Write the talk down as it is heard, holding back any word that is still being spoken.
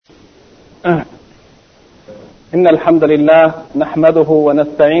إن الحمد لله نحمده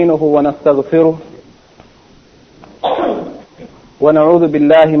ونستعينه ونستغفره ونعوذ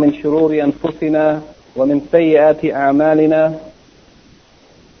بالله من شرور أنفسنا ومن سيئات أعمالنا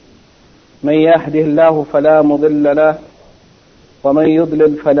من يهده الله فلا مضل له ومن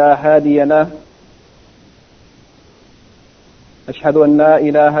يضلل فلا هادي له أشهد أن لا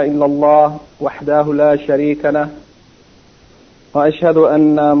إله إلا الله وحده لا شريك له وأشهد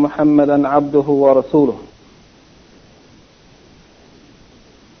أن محمدا عبده ورسوله.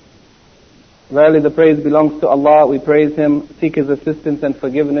 Verily the praise belongs to Allah. We praise Him, seek His assistance and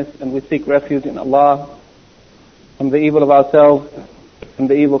forgiveness, and we seek refuge in Allah from the evil of ourselves and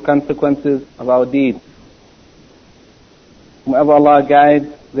the evil consequences of our deeds. Whomever Allah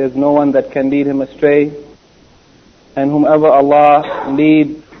guides, there is no one that can lead him astray, and whomever Allah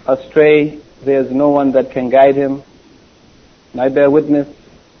leads astray, there is no one that can guide him. And I bear witness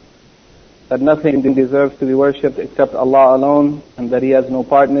that nothing deserves to be worshipped except Allah alone, and that He has no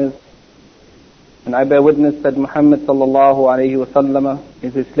partners. And I bear witness that Muhammad sallallahu alayhi wa sallam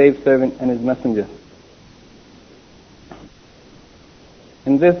is His slave servant and His messenger.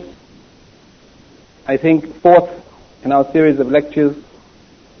 In this, I think, fourth in our series of lectures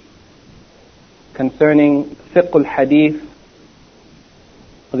concerning fiqh al-hadith,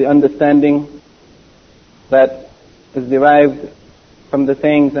 or the understanding that is derived from the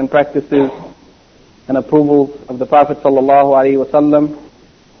sayings and practices and approvals of the Prophet sallallahu alaihi wasallam.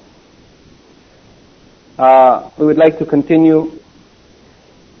 We would like to continue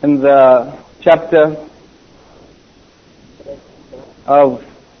in the chapter of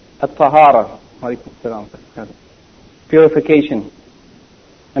Taharah, purification.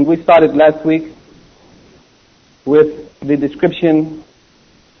 And we started last week with the description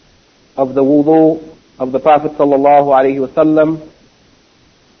of the wudu of the Prophet sallallahu alaihi wasallam,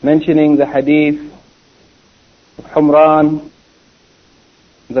 mentioning the hadith of Humran,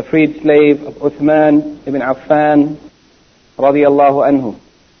 the freed slave of Uthman ibn Affan radiyallahu anhu.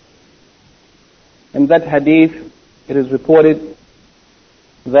 In that hadith, it is reported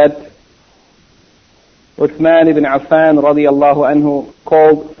that Uthman ibn Affan radiyallahu anhu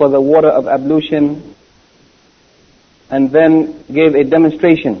called for the water of ablution and then gave a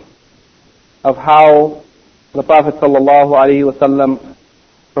demonstration of how the Prophet sallallahu alaihi wasallam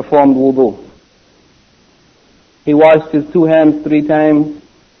performed wudu. He washed his two hands 3 times,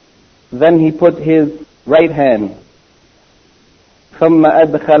 then he put his right hand, ثم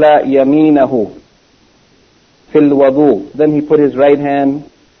أدخل يمينه في الوضوء, then he put his right hand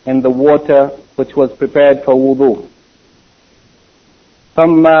in the water which was prepared for wudu.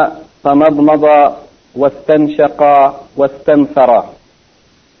 ثم تمضمض واستنشق واستنثر,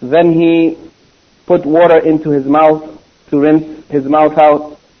 then he put water into his mouth to rinse his mouth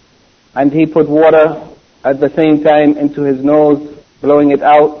out, and he put water at the same time into his nose, blowing it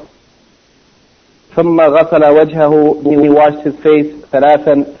out. ثم غسل وجهه, he washed his face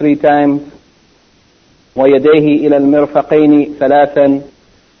 3 times. ويديه إلى المرفقين 3,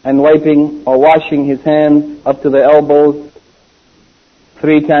 and wiping or washing his hands up to the elbows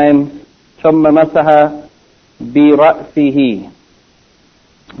 3 times. ثم مسح برأسه,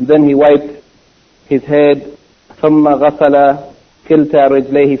 then he wiped his head. ثم غسل كلتا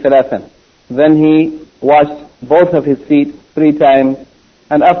رجليه 3, then he washed both of his feet 3 times.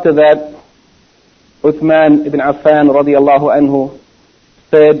 And after that, Uthman ibn Affan radiyallahu anhu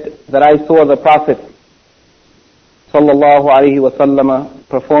said that I saw the Prophet sallallahu alaihi wasallam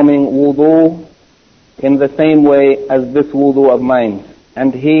performing wudu in the same way as this wudu of mine.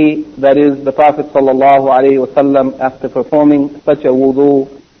 And he, that is the Prophet sallallahu alaihi wasallam, after performing such a wudu,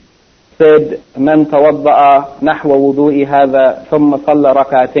 said, من توضأ نحو وضوء هذا ثم صلى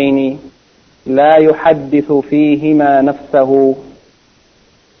ركعتين لا يحدث فيهما نفسه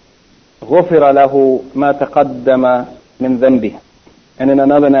غفر له ما تقدم من ذنبه. And in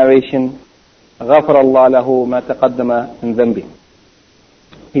another narration, غفر الله له ما تقدم من ذنبه.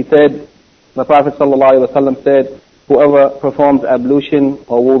 He said, the Prophet sallallahu alaihi wasallam said, whoever performs ablution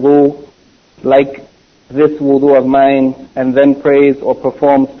or wudu like this wudu of mine, and then prays or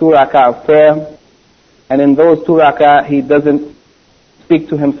performs 2 rak'ah of prayer, and in those 2 rak'ah he doesn't speak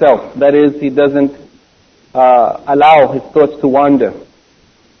to himself, that is, he doesn't allow his thoughts to wander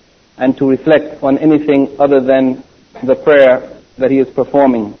and to reflect on anything other than the prayer that he is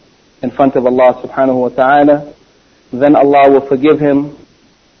performing in front of Allah subhanahu wa ta'ala, then Allah will forgive him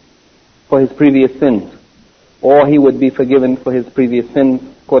for his previous sins, or he would be forgiven for his previous sins,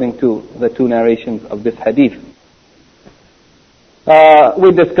 according to the 2 narrations of this hadith.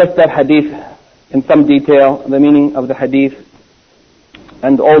 We discussed that hadith in some detail, the meaning of the hadith,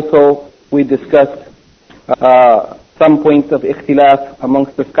 and also we discussed some points of ikhtilaf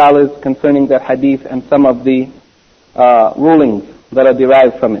amongst the scholars concerning that hadith and some of the rulings that are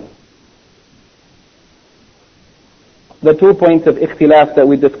derived from it. The 2 points of ikhtilaf that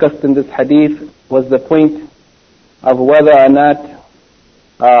we discussed in this hadith was the point of whether or not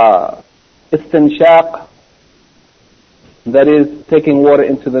istinshaq, that is taking water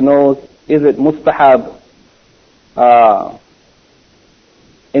into the nose, is it mustahab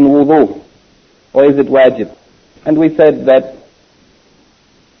in wudu, or is it wajib? And we said that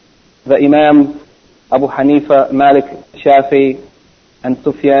the Imams Abu Hanifa, Malik, Shafi, and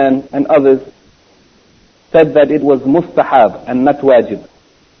Sufyan and others said that it was mustahab and not wajib,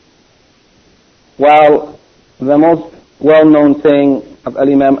 while the most well-known saying of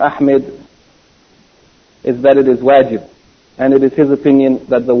Al-Imam Ahmed is that it is wajib, and it is his opinion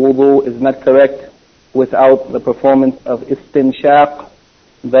that the wudu is not correct without the performance of istinshaq,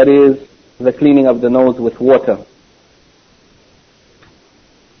 that is the cleaning of the nose with water.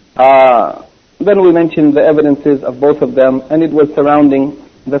 Then we mentioned the evidences of both of them, and it was surrounding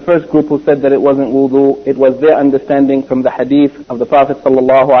the first group who said that it wasn't wudu. It was their understanding from the hadith of the Prophet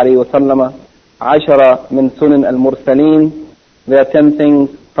sallallahu alaihi wasallam, 10 min sunan al-mursaleen, there are 10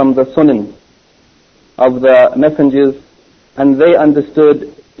 things from the sunan of the messengers, and they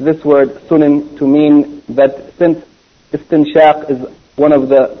understood this word sunan to mean that since istinshaq is one of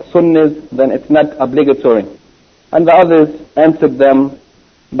the sunnahs, then it's not obligatory. And the others answered them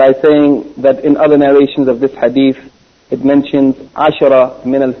by saying that in other narrations of this hadith, it mentions 10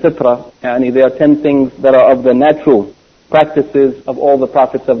 min al-fitra, yani there are 10 things that are of the natural practices of all the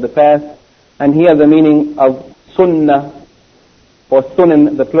prophets of the past. And here the meaning of sunnah, or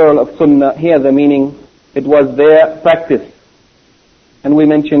sunan, the plural of sunnah, here the meaning, it was their practice. And we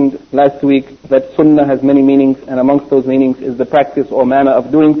mentioned last week that sunnah has many meanings, and amongst those meanings is the practice or manner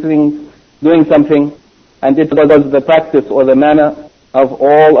of doing something, and it was the practice or the manner of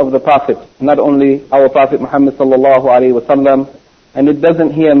all of the prophets, not only our Prophet Muhammad sallallahu alaihi wasallam. And it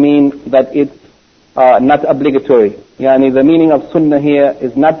doesn't here mean that it's not obligatory. Yani the meaning of sunnah here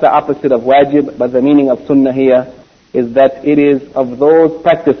is not the opposite of wajib, but the meaning of sunnah here is that it is of those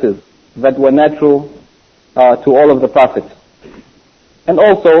practices that were natural to all of the prophets. And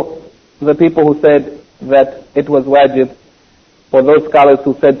also, the people who said that it was wajib, or those scholars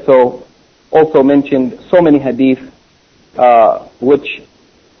who said so, also mentioned so many hadith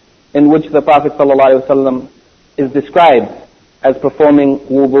in which the Prophet ﷺ is described as performing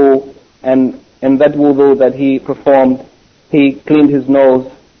wudu, and in that wudu that he performed, he cleaned his nose,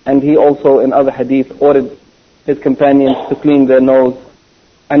 and he also in other hadith ordered his companions to clean their nose.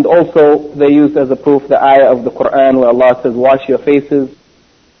 And also they used as a proof the ayah of the Quran where Allah says, wash your faces,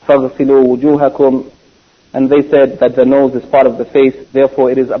 فَغْسِلُوا وُجُوهَكُمْ, and they said that the nose is part of the face,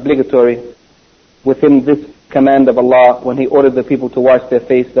 therefore it is obligatory within this command of Allah when He ordered the people to wash their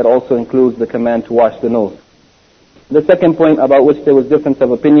face, that also includes the command to wash the nose. The second point about which there was difference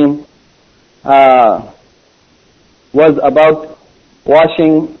of opinion was about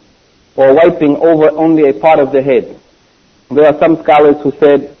washing or wiping over only a part of the head. There are some scholars who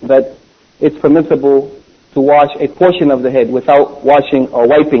said that it's permissible to wash a portion of the head without washing or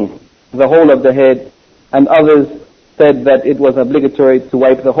wiping the whole of the head, and others said that it was obligatory to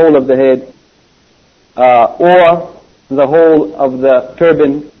wipe the whole of the head, or the whole of the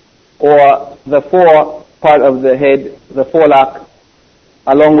turban, or the fore part of the head, the forelock,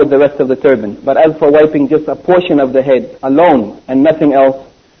 along with the rest of the turban. But as for wiping just a portion of the head alone and nothing else,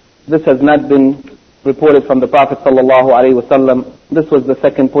 this has not been reported from the Prophet ﷺ. This was the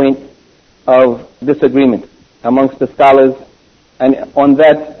second point of disagreement amongst the scholars, and on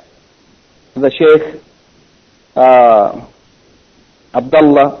that the Shaykh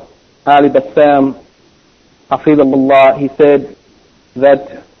Abdullah Ali Bassam Hafidhullah, he said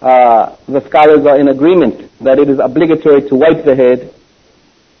that the scholars are in agreement that it is obligatory to wipe the head,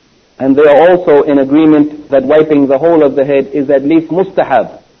 and they are also in agreement that wiping the whole of the head is at least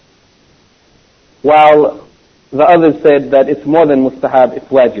mustahab, while the others said that it's more than mustahab, it's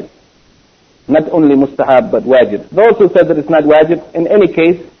wajib. Not only mustahab, but wajib. Those who said that it's not wajib, in any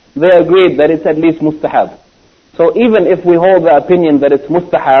case, they agreed that it's at least mustahab. So even if we hold the opinion that it's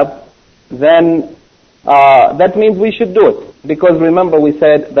mustahab, then that means we should do it. Because remember, we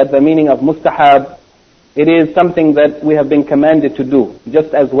said that the meaning of mustahab, it is something that we have been commanded to do.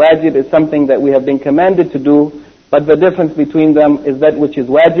 Just as wajib is something that we have been commanded to do, but the difference between them is that which is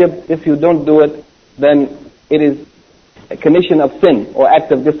wajib, if you don't do it, then it is a commission of sin or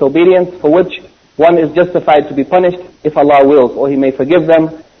act of disobedience for which one is justified to be punished if Allah wills, or He may forgive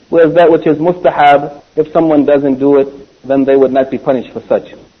them. Whereas that which is mustahab, if someone doesn't do it, then they would not be punished for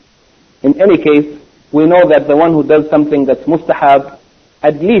such. in any case, we know that the one who does something that's mustahab,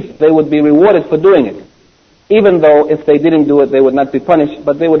 at least they would be rewarded for doing it. Even though if they didn't do it, they would not be punished,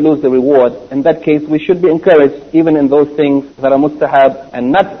 but they would lose the reward. In that case, we should be encouraged, even in those things that are mustahab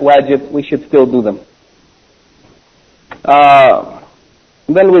and not wajib, we should still do them.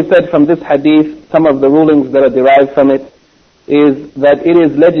 Then we said from this hadith, some of the rulings that are derived from it is that it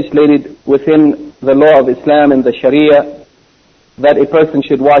is legislated within the law of Islam and the Sharia that a person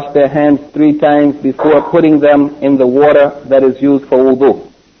should wash their hands 3 times before putting them in the water that is used for wudu.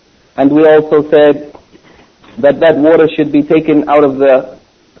 And we also said that water should be taken out of the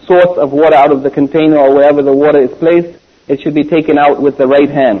source of water, out of the container or wherever the water is placed. It should be taken out with the right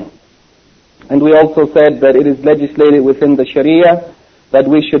hand. And we also said that it is legislated within the Sharia that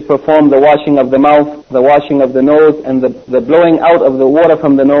we should perform the washing of the mouth, the washing of the nose, and the blowing out of the water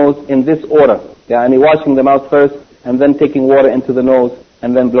from the nose in this order. Yani washing the mouth first, and then taking water into the nose,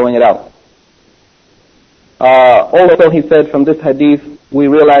 and then blowing it out. Also, he said from this hadith, we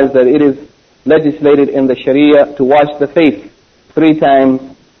realize that it is legislated in the Sharia to wash the face 3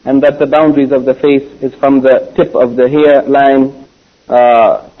 times, and that the boundaries of the face is from the tip of the hairline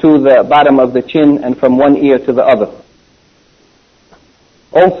to the bottom of the chin, and from one ear to the other.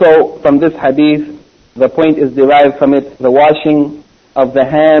 Also, from this hadith, the point is derived from it, the washing of the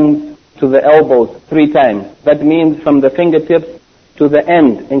hands to the elbows 3 times. That means from the fingertips to the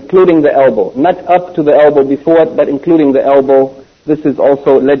end, including the elbow. Not up to the elbow before it, but including the elbow. This is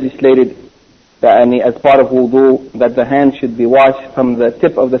also legislated as part of wudu, that the hand should be washed from the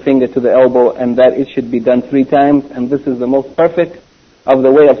tip of the finger to the elbow, and that it should be done 3 times, and this is the most perfect of the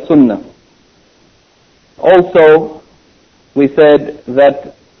way of sunnah. Also, we said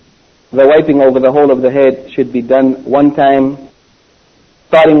that the wiping over the whole of the head should be done 1 time,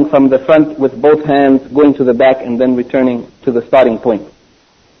 starting from the front with both hands, going to the back, and then returning to the starting point.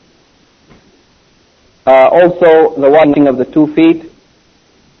 Also, the washing of the 2 feet,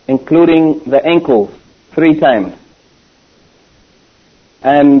 including the ankles, 3 times.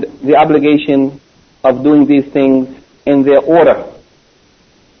 And the obligation of doing these things in their order,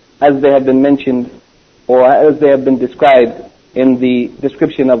 as they have been mentioned, or as they have been described in the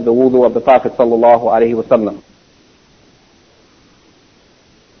description of the wudu of the Prophet sallallahu alaihi wasallam.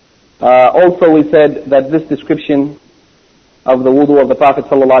 Also, we said that this description of the wudu of the Prophet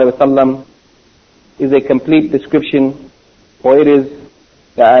sallallahu alaihi wasallam is a complete description, or it is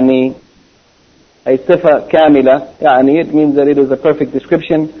a sifa kamila, it means that it is a perfect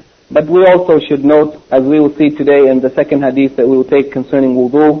description. But we also should note, as we will see today in the second hadith that we will take concerning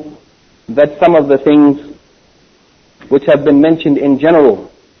wudu, that some of the things which have been mentioned in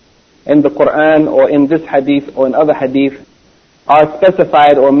general in the Quran or in this hadith or in other hadith are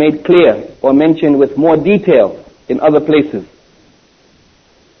specified or made clear or mentioned with more detail in other places.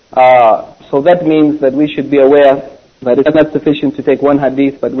 So that means that we should be aware that it's not sufficient to take one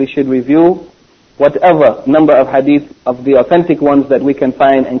hadith, but we should review whatever number of hadith of the authentic ones that we can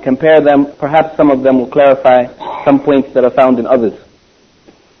find and compare them. Perhaps some of them will clarify some points that are found in others.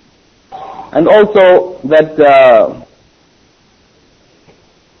 And also that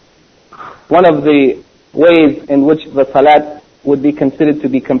one of the ways in which the salat would be considered to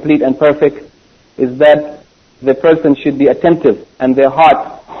be complete and perfect is that the person should be attentive and their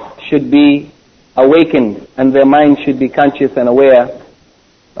heart should be awakened and their mind should be conscious and aware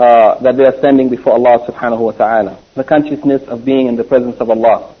that they are standing before Allah subhanahu wa ta'ala. The consciousness of being in the presence of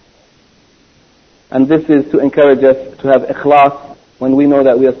Allah. And this is to encourage us to have ikhlas. When we know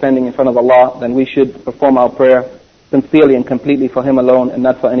that we are standing in front of Allah, then we should perform our prayer sincerely and completely for Him alone and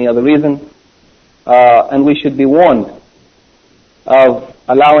not for any other reason. And we should be warned of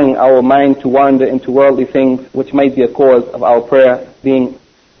allowing our mind to wander into worldly things which might be a cause of our prayer being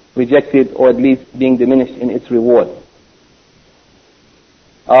rejected or at least being diminished in its reward.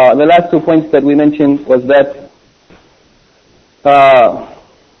 The last 2 points that we mentioned was that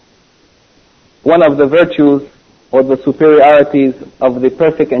one of the virtues or the superiorities of the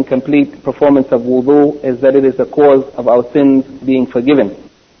perfect and complete performance of wudu is that it is a cause of our sins being forgiven.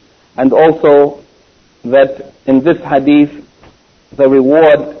 And also that in this hadith, the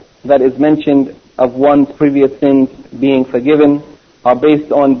reward that is mentioned of one's previous sins being forgiven are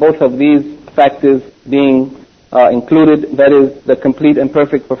based on both of these factors being included, that is the complete and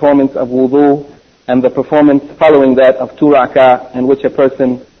perfect performance of wudu and the performance following that of 2 rak'ah, in which a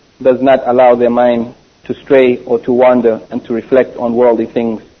person does not allow their mind to stray or to wander and to reflect on worldly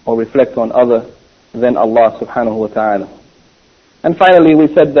things or reflect on other than Allah subhanahu wa ta'ala. And finally, we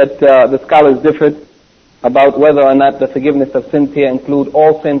said that the scholars differed about whether or not the forgiveness of sins here include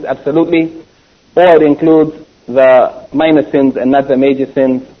all sins absolutely, or it includes the minor sins and not the major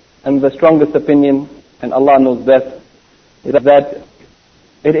sins. and the strongest opinion, and Allah knows best, is that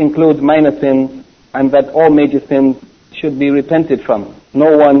it includes minor sins and that all major sins should be repented from.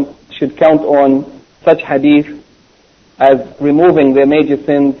 No one should count on such hadith as removing their major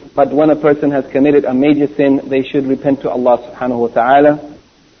sins, but when a person has committed a major sin, they should repent to Allah subhanahu wa ta'ala,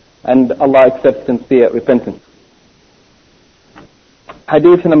 and Allah accepts sincere repentance.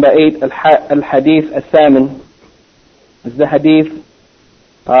 Hadith number 8, al-hadith al-samin, is the hadith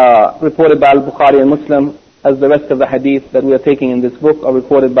reported by al-Bukhari and Muslim, as the rest of the hadith that we are taking in this book are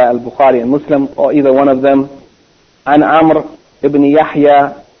reported by al-Bukhari and Muslim, or either one of them. An Amr ibn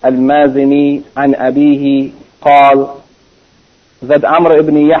Yahya al-Mazini an Abihi قال, that Amr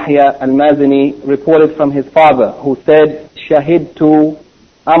ibn Yahya al-Mazini reported from his father, who said, Shahidtu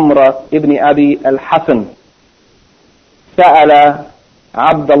Amr ibn Abi al-Hasan سأل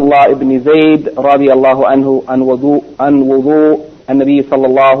عبد الله ibn Zayd رضي الله عنه عن وضوء النبي صلى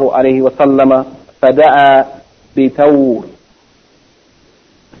الله عليه وسلم فدعا بتور.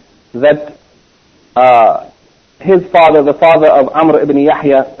 That his father, the father of Amr ibn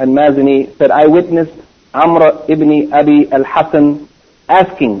Yahya al-Mazini, said, I witnessed Amr ibn Abi al-Hasan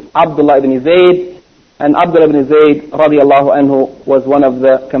asking Abdullah ibn Zayd, and Abdullah ibn Zayd radiallahu anhu was one of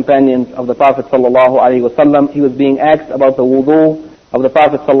the companions of the Prophet sallallahu alaihi wasallam. He was being asked about the wudu of the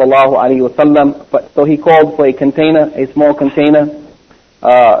Prophet sallallahu alaihi wasallam, so he called for a container, a small container,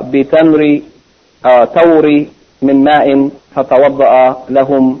 بتمر تور من ماء فتوضأ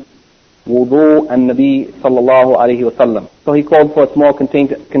لهم وضوء النبي صلى الله عليه وسلم. So he called for a small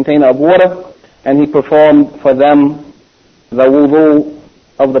container of water, and he performed for them the wudu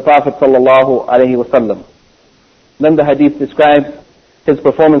of the Prophet sallallahu alaihi wasallam. Then the hadith describes his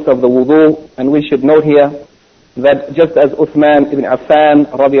performance of the wudu, and we should note here that just as Uthman ibn Affan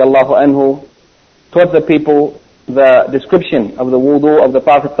radiallahu anhu taught the people the description of the wudu of the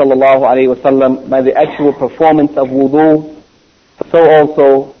Prophet sallallahu alaihi wasallam by the actual performance of wudu, so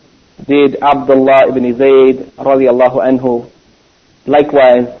also did Abdullah ibn Zayd radiallahu anhu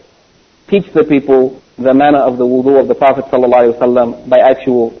likewise teach the people the manner of the wudu of the Prophet sallallahu alaihi wasallam by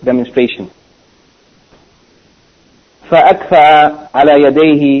actual demonstration. فأكفأ على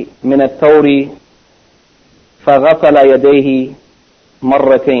يديه من التور فغسل يديه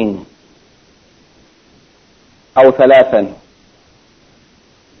مرتين أو ثلاثا.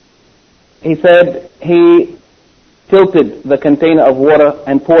 He said he tilted the container of water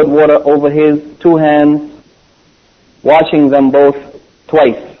and poured water over his two hands, washing them both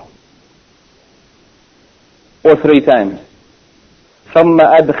twice or three times. ثم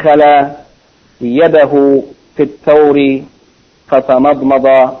أدخل يده في الثور فتمضمض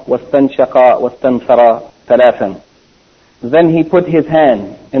واستنشق واستنثر ثلاثا. Then he put his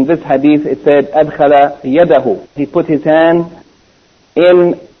hand. In this hadith it said أدخل يده. He put his hand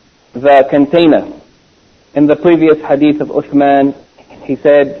in the container. In the previous hadith of Uthman he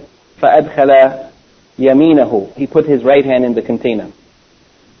said فأدخل يمينه. He put his right hand in the container.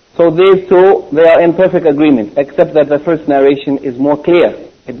 So these two, they are in perfect agreement, except that the first narration is more clear.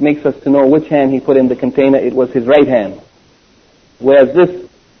 It makes us to know which hand he put in the container. It was his right hand. Whereas this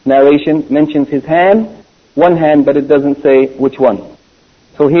narration mentions his hand, one hand, but it doesn't say which one.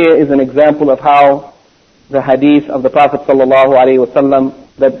 So here is an example of how the hadith of the Prophet sallallahu alaihi wasallam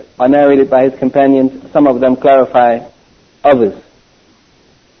that are narrated by his companions, some of them clarify others.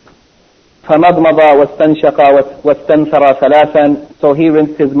 فَمَضْمَضَ وَاسْتَنْشَقَ وَاسْتَنْثَرَ ثَلَاثًا. So he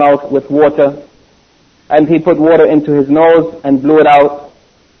rinsed his mouth with water, and he put water into his nose and blew it out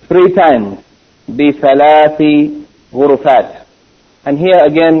 3 times. بِثَلَاثِ غُرُفَاتٍ. And here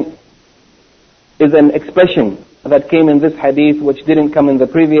again is an expression that came in this hadith which didn't come in the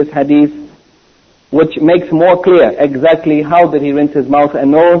previous hadith, which makes more clear exactly how did he rinse his mouth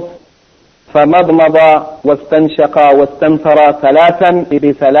and nose. فَمَضْمَضَ وَاسْتَنْشَقَ وَاسْتَنْثَرَ ثَلَاثًا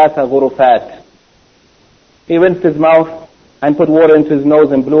بِثَلَاثَ غُرُفَاتٍ. He rinsed his mouth and put water into his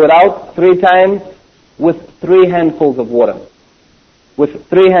nose and blew it out 3 times with 3 handfuls of water. With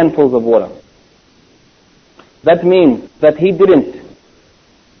 3 handfuls of water. That means that he didn't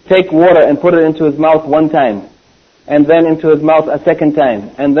take water and put it into his mouth 1 time, and then into his mouth a 2nd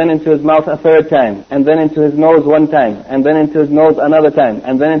time, and then into his mouth a 3rd time, and then into his nose 1 time, and then into his nose another time,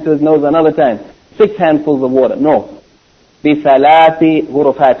 and then into his nose another time. 6 handfuls of water. No. بِثَلَاثِ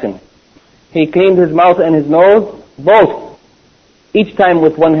غُرُفَاتٍ. He cleaned his mouth and his nose, both, each time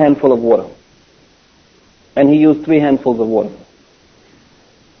with 1 handful of water. And he used 3 handfuls of water.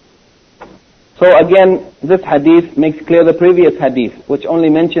 So again, this hadith makes clear the previous hadith, which only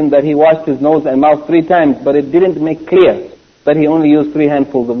mentioned that he washed his nose and mouth 3 times, but it didn't make clear that he only used 3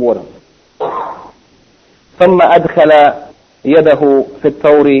 handfuls of water. ثم أدخل يده في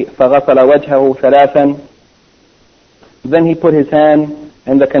الثور فغسل وجهه ثلاثا. Then he put his hand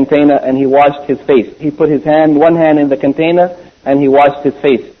in the container and he washed his face. He put his one hand in the container and he washed his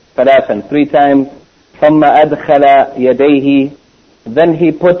face ثلاثا, 3 times. ثم أدخل يديه. Then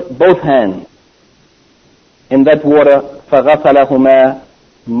he put both hands in that water فغسلهما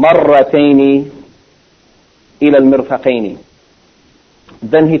مرتين إلى المرفقين.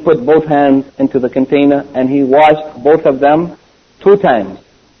 Then he put both hands into the container and he washed both of them 2 times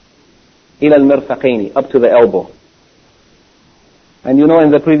إلى المرفقين, up to the elbow. And you know, in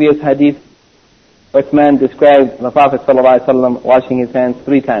the previous hadith, Uthman described the Prophet ﷺ washing his hands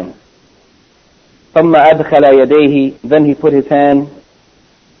 3 times. ثم أدخل يديه. Then he put his hand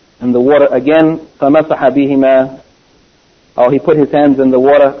in the water again. فمسح بهما. Or he put his hands in the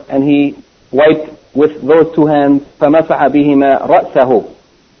water and he wiped with those 2 hands. فمسح بهما رأسه.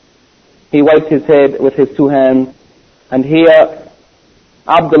 He wiped his head with his 2 hands. And here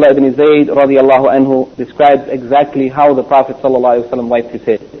Abdullah ibn Zayd radiallahu anhu describes exactly how the Prophet ﷺ wiped his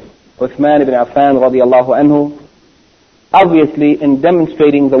head. Uthman ibn Affan radiallahu anhu, obviously in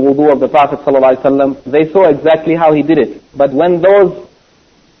demonstrating the wudu of the Prophet ﷺ, they saw exactly how he did it. But when those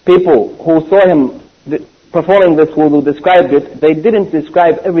people who saw him performing this wudu described it, they didn't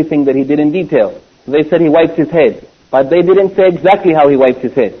describe everything that he did in detail. They said he wiped his head, but they didn't say exactly how he wiped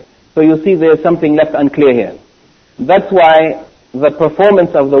his head. So you see there's something left unclear here. That's why the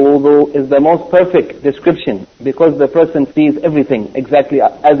performance of the wudu is the most perfect description, because the person sees everything exactly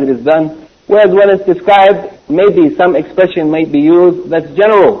as it is done. Whereas when it's described, maybe some expression might be used that's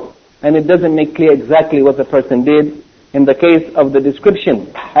general, and it doesn't make clear exactly what the person did. In the case of the description,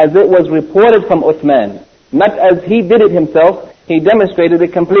 as it was reported from Uthman, not as he did it himself, he demonstrated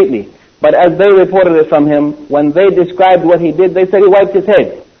it completely. But as they reported it from him, when they described what he did, they said he wiped his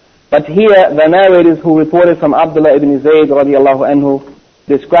head. But here, the narrators who reported from Abdullah ibn Zayd radiallahu anhu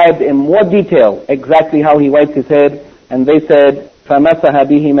described in more detail exactly how he wiped his head, and they said, فَمَسَحَ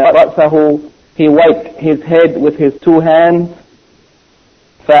بِهِمَا رَأْسَهُ. He wiped his head with his 2 hands.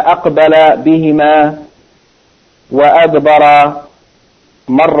 فَأَقْبَلَ بِهِمَا وَأَدْبَرَ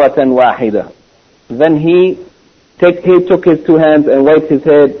مَرَّةً وَاحِدَةً. Then he took his 2 hands and wiped his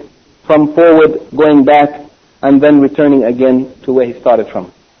head from forward, going back, and then returning again to where he started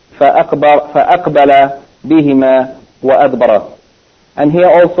from. فأقبل بهما وأدبر. And here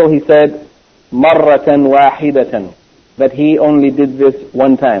also he said مرة واحدة, that he only did this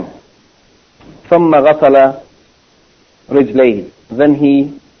 1 time. ثم غسل رجليه. Then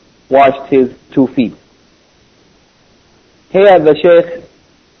he washed his 2 feet. Here the Shaykh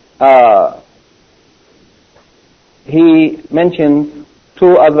he mentions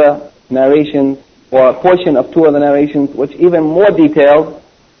 2 other narrations, or a portion of 2 other narrations, which even more detailed.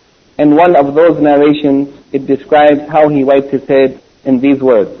 In one of those narrations, it describes how he wiped his head in these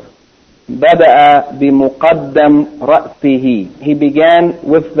words. بدأ بمقدم رأسه. He began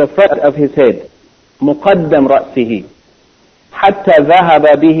with the front of his head. مقدم رأسه. حتى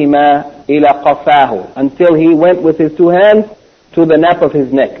ذهب بهما إلى قفاه. Until he went with his 2 hands to the nape of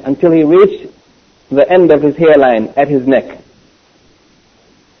his neck. Until he reached the end of his hairline at his neck.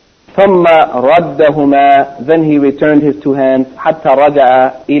 ثم ردهما. Then he returned his 2 hands حتى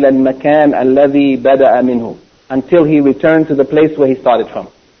رجع إلى المكان الذي بدأ منه. Until he returned to the place where he started from.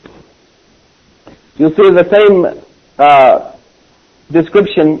 You see the same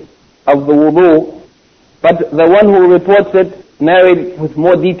description of the wudu, but the one who reports it narrates with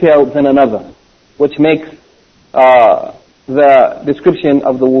more detail than another, which makes the description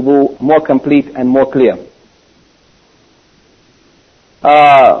of the wudu more complete and more clear.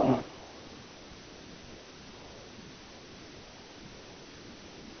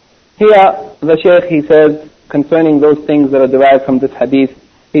 Here the Shaykh, he says, concerning those things that are derived from this hadith,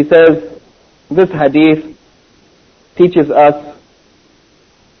 he says, this hadith teaches us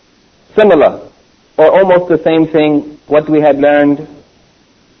similar, or almost the same thing, what we had learned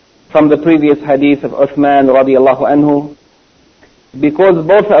from the previous hadith of Uthman radiallahu anhu, because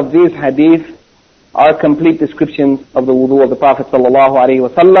both of these hadith are complete descriptions of the wudu of the Prophet sallallahu alaihi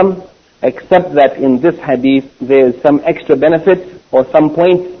wasallam, except that in this hadith there is some extra benefit or some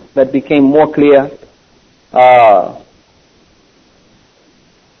points that became more clear,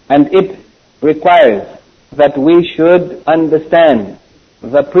 and it requires that we should understand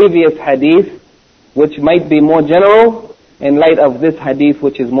the previous hadith, which might be more general, in light of this hadith,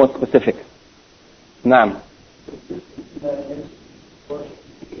 which is more specific. Naam.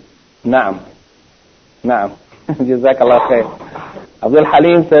 Naam. Naam. Jazakallah khair. Abdul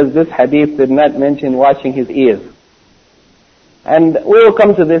Halim says this hadith did not mention washing his ears. And we will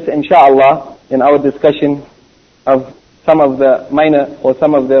come to this inshallah in our discussion of some of the minor or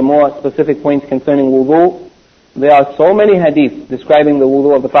some of the more specific points concerning wudu. There are so many hadiths describing the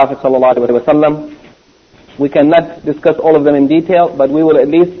wudu of the Prophet ﷺ. We cannot discuss all of them in detail, but we will at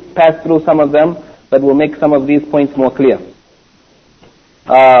least pass through some of them that will make some of these points more clear.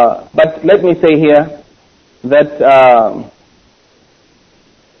 But let me say here that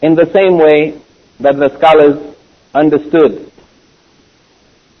in the same way that the scholars understood,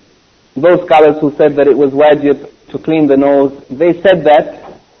 those scholars who said that it was wajib to clean the nose, they said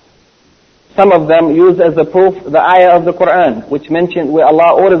that some of them use as a proof the ayah of the Quran, which mentioned where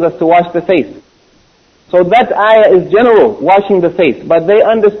Allah orders us to wash the face. So that ayah is general, washing the face. But they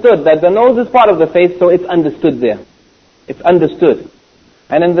understood that the nose is part of the face, so it's understood there. It's understood.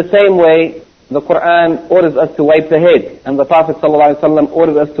 And in the same way, the Quran orders us to wipe the head. And the Prophet ﷺ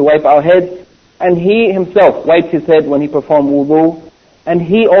ordered us to wipe our heads. And he himself wiped his head when he performed wudu. And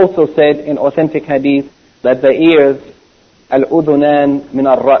he also said in authentic hadith that the ears, al-udhunan min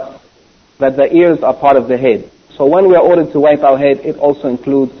al-ra's, that the ears are part of the head. So when we are ordered to wipe our head, it also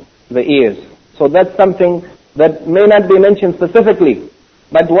includes the ears. So that's something that may not be mentioned specifically.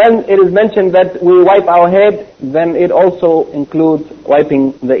 But when it is mentioned that we wipe our head, then it also includes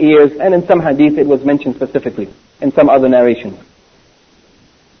wiping the ears. And in some hadith it was mentioned specifically, in some other narrations.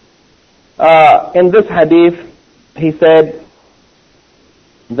 In this hadith, he said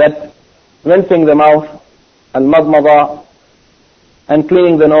that rinsing the mouth, al-madmada, and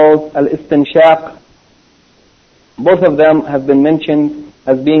cleaning the nose, al-istinshaq, both of them have been mentioned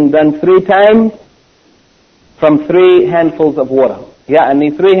as being done 3 times from 3 handfuls of water. And the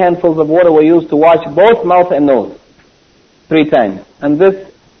 3 handfuls of water were used to wash both mouth and nose 3 times. And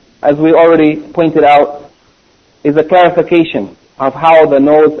this, as we already pointed out, is a clarification of how the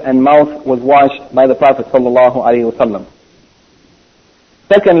nose and mouth was washed by the Prophet ﷺ.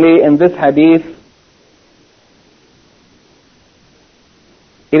 Secondly, in this hadith,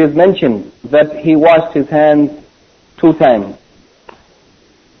 it is mentioned that he washed his hands 2 times.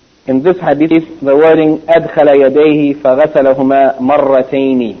 In this hadith, the wording أَدْخَلَ يَدَيْهِ فَغَسَلَهُمَا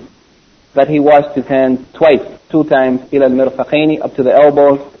مَرَّتَيْنِ, that he washed his hands twice, 2 times, إِلَى الْمِرْفَقَيْنِ, up to the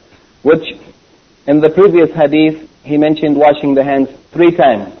elbows, which in the previous hadith, he mentioned washing the hands 3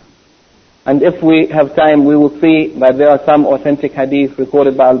 times. And if we have time, we will see that there are some authentic hadith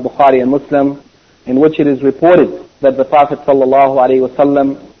recorded by Al-Bukhari and Muslim, in which it is reported that the Prophet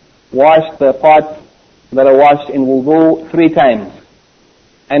ﷺ washed the parts that are washed in wudu 3 times.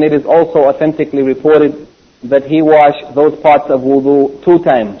 And it is also authentically reported that he washed those parts of wudu 2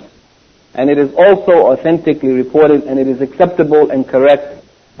 times. And it is also authentically reported, and it is acceptable and correct,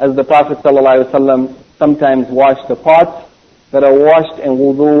 as the Prophet ﷺ sometimes washed the parts that are washed in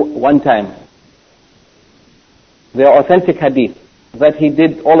wudu 1 time. They are authentic hadith, that he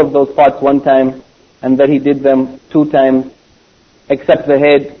did all of those parts 1 time, and that he did them 2 times, except the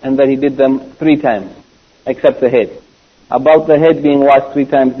head, and that he did them 3 times, except the head. About the head being washed 3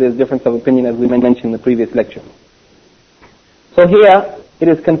 times, there is difference of opinion, as we mentioned in the previous lecture. So here, it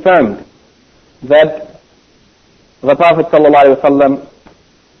is confirmed that the Prophet ﷺ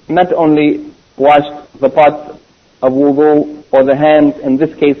not only washed the parts of wudu or the hands, in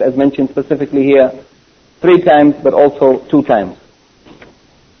this case as mentioned specifically here, 3 times, but also 2 times.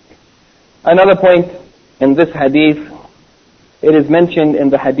 Another point in this hadith, it is mentioned in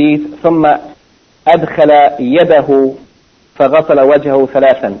the hadith, ثُمَّ أَدْخَلَ يَدَهُ فَغَسَلَ وَجْهَهُ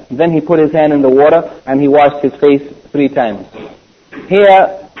ثَلَاثًا. Then he put his hand in the water and he washed his face 3 times.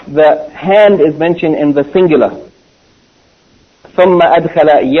 Here, the hand is mentioned in the singular. ثُمَّ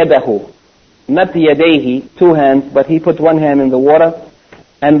أَدْخَلَ يَدَهُ. Not يَدَيْهِ, 2 hands, but he put 1 hand in the water.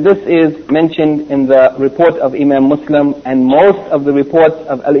 And this is mentioned in the report of Imam Muslim and most of the reports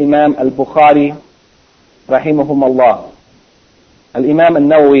of Al-Imam Al-Bukhari, rahimahumullah. Al-Imam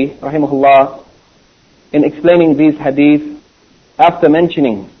Al-Nawawi, rahimahullah, in explaining these hadiths, after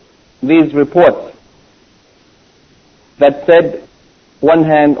mentioning these reports that said 1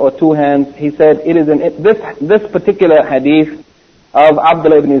 hand or 2 hands, he said it is this particular hadith of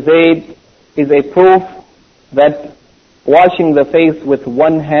Abdullah ibn Zayd is a proof that washing the face with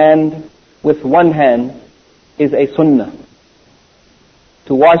one hand is a sunnah.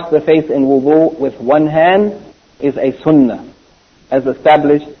 To wash the face in wudu with 1 hand is a sunnah, as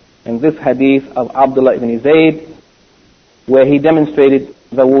established in this hadith of Abdullah ibn Zayd, where he demonstrated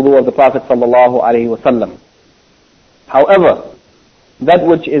the wudu of the Prophet sallallahu alaihi wasallam. However, that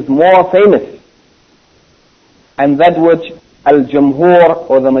which is more famous, and that which al-jumhur,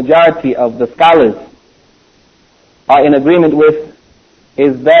 or the majority of the scholars, are in agreement with,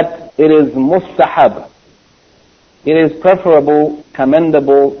 is that it is mustahab. It is preferable,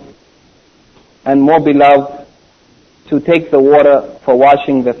 commendable, and more beloved to take the water for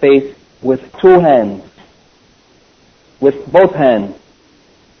washing the face with two hands, with both hands,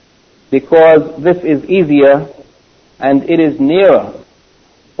 because this is easier and it is nearer,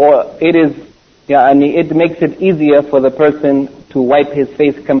 or it makes it easier for the person to wipe his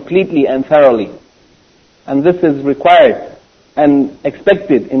face completely and thoroughly. And this is required and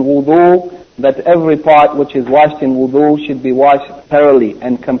expected in wudu, that every part which is washed in wudu should be washed thoroughly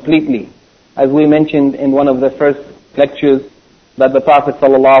and completely. As we mentioned in one of the first lectures, that the Prophet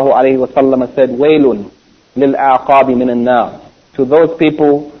ﷺ said, وَيْلٌ لِلْأَعْقَابِ مِنَ النَّارِ, to those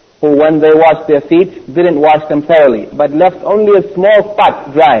people who when they washed their feet didn't wash them thoroughly, but left only a small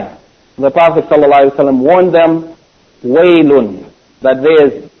spot dry. The Prophet ﷺ warned them, وَيْلٌ, that there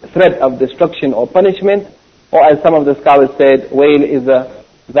is threat of destruction or punishment, or as some of the scholars said, Wail is a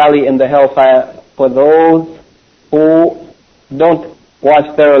valley in the hellfire for those who don't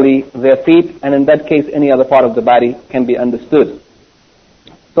wash thoroughly their feet, and in that case any other part of the body can be understood.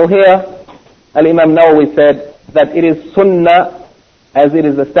 So here, Al-Imam Nawawi said that it is sunnah, as it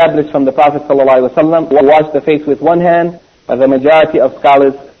is established from the Prophet ﷺ, to wash the face with one hand, but the majority of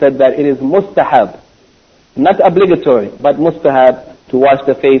scholars said that it is mustahab, not obligatory, but mustahab, to wash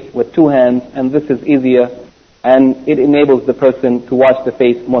the face with two hands, and this is easier, and it enables the person to wash the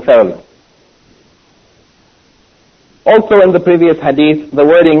face more thoroughly. Also in the previous hadith, the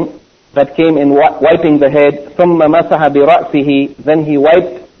wording that came in wiping the head, ثُمَّ مَسَحَ بِرَأْسِهِ, then he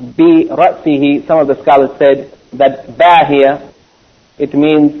wiped بِرَأْسِهِ. Some of the scholars said that ba here, it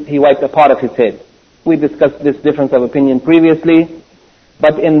means he wiped a part of his head. We discussed this difference of opinion previously,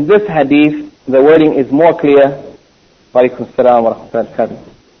 but in this hadith, the wording is more clear.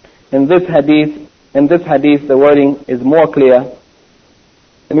 In this hadith, the wording is more clear,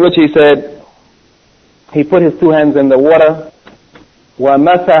 in which he said, he put his two hands in the water,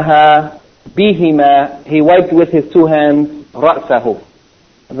 وَمَسَحَ بِهِمَا, he wiped with his two hands, رَأْسَهُ.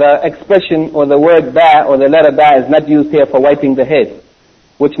 The expression or the word ba or the letter ba is not used here for wiping the head,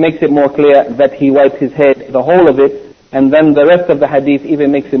 which makes it more clear that he wiped his head, the whole of it, and then the rest of the hadith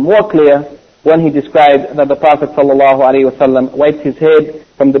even makes it more clear when he described that the Prophet ﷺ wiped his head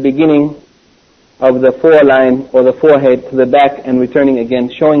from the beginning of the foreline or the forehead to the back and returning again,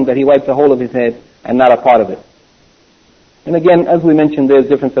 showing that he wiped the whole of his head and not a part of it. And again, as we mentioned, there is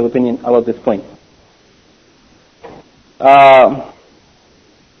difference of opinion about this point. Also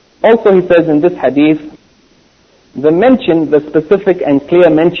he says in this hadith, the specific and clear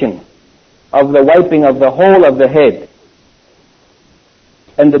mention of the wiping of the whole of the head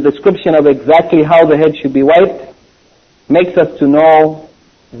and the description of exactly how the head should be wiped makes us to know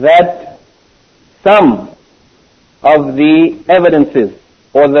that some of the evidences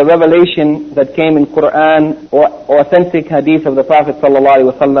or the revelation that came in Quran or authentic hadith of the Prophet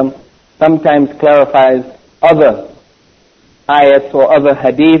ﷺ sometimes clarifies other ayats or other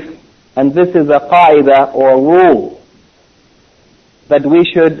hadith, and this is a qaida or rule that we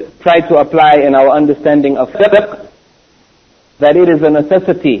should try to apply in our understanding of fiqh, that it is a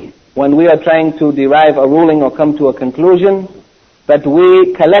necessity when we are trying to derive a ruling or come to a conclusion that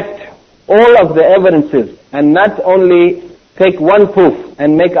we collect all of the evidences and not only take one proof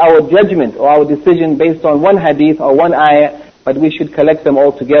and make our judgment or our decision based on one hadith or one ayah, but we should collect them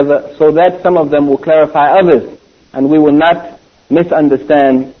all together so that some of them will clarify others and we will not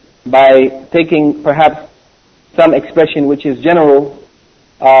misunderstand by taking perhaps some expression which is general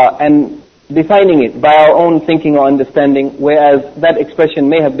and defining it by our own thinking or understanding, whereas that expression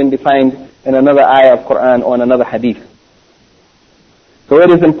may have been defined in another ayah of Quran or in another hadith. So it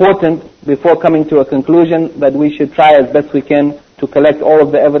is important, before coming to a conclusion, that we should try as best we can to collect all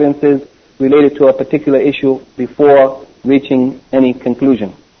of the evidences related to a particular issue before reaching any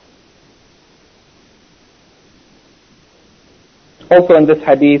conclusion. Also in this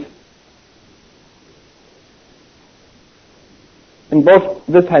hadith, in both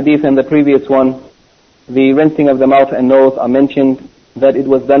this hadith and the previous one, the rinsing of the mouth and nose are mentioned that it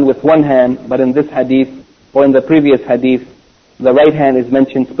was done with one hand, but in this hadith, or in the previous hadith, the right hand is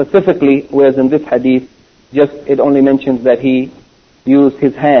mentioned specifically, whereas in this hadith, it only mentions that he used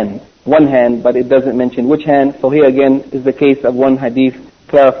his hand, one hand, but it doesn't mention which hand. So here again is the case of one hadith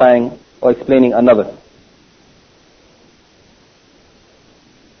clarifying or explaining another.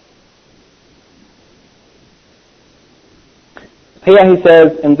 Here he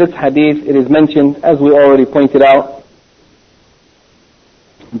says, in this hadith, it is mentioned, as we already pointed out,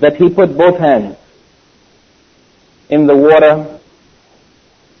 that he put both hands in the water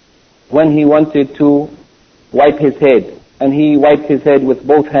when he wanted to wipe his head. And he wiped his head with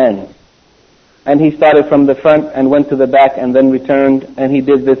both hands. And he started from the front and went to the back and then returned, and he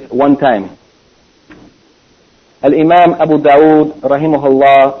did this one time. Al-Imam Abu Dawood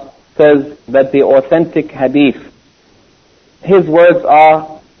rahimahullah says that the authentic hadith, his words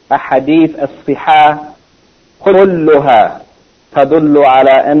are أحاديث الصحاح كلها تدل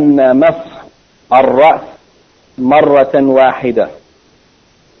على أن مسح الرأس مرة واحدة.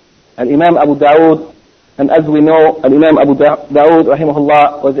 Al-Imam Abu Dawood, and as we know, Al-Imam Abu Dawood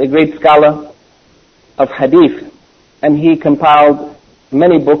rahimahullah was a great scholar of hadith, and he compiled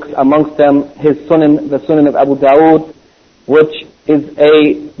many books, amongst them his Sunan, the Sunan of Abu Dawood, which is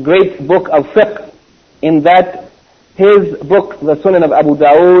a great book of fiqh, in that his book, the Sunan of Abu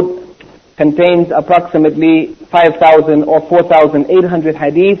Dawood, contains approximately 5,000 or 4,800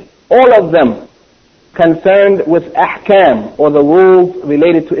 hadith, all of them concerned with ahkam, or the rules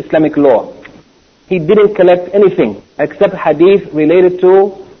related to Islamic law. He didn't collect anything except hadith related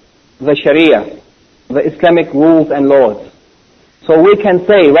to the Sharia, the Islamic rules and laws. So we can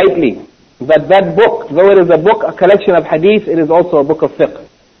say rightly that that book, though it is a book, a collection of hadith, it is also a book of fiqh.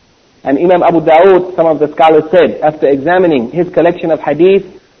 And Imam Abu Dawood, some of the scholars said, after examining his collection of hadith,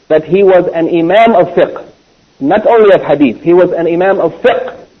 that he was an imam of fiqh. Not only of hadith, he was an imam of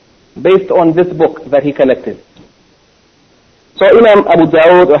fiqh based on this book that he collected. So Imam Abu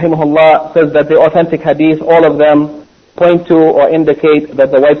Dawood rahimahullah says that the authentic hadith, all of them point to or indicate that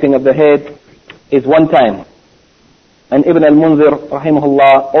the wiping of the head is one time. And Ibn al-Munzir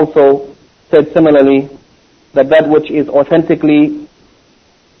rahimahullah also said similarly that that which is authentically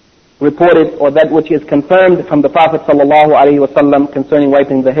reported, or that which is confirmed from the Prophet sallallahu alaihi wasallam concerning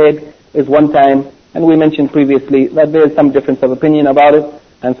wiping the head, is one time. And we mentioned previously that there is some difference of opinion about it,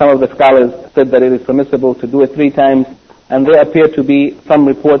 and some of the scholars said that it is permissible to do it 3 times, and there appear to be some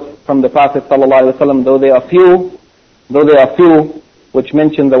reports from the Prophet sallallahu alaihi wasallam, though there are few which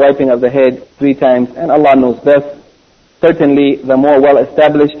mention the wiping of the head 3 times, and Allah knows best. Certainly the more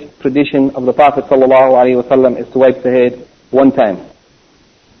well-established tradition of the Prophet sallallahu alaihi wasallam is to wipe the head 1 time.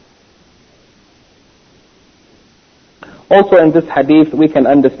 Also in this hadith we can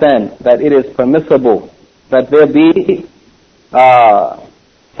understand that it is permissible that there be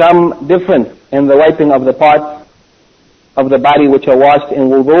some difference in the wiping of the parts of the body which are washed in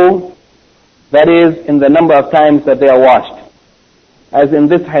wudu, that is, in the number of times that they are washed. As in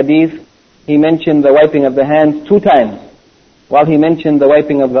this hadith, he mentioned the wiping of the hands 2 times, while he mentioned the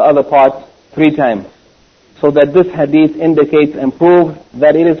wiping of the other parts 3 times. So that this hadith indicates and proves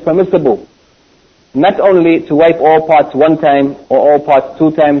that it is permissible not only to wipe all parts 1 time, or all parts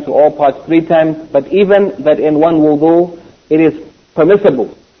 2 times, or all parts 3 times, but even that in one wudu, it is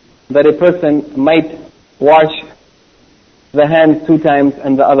permissible that a person might wash the hands 2 times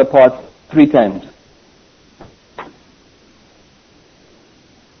and the other parts 3 times.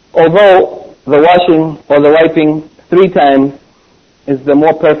 Although the washing or the wiping 3 times is the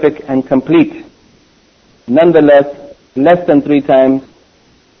more perfect and complete, nonetheless, less than 3 times,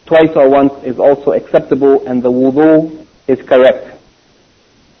 twice or once is also acceptable, and the wudu is correct.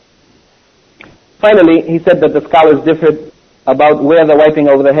 Finally, he said that the scholars differed about where the wiping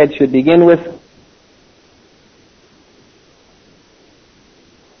over the head should begin with.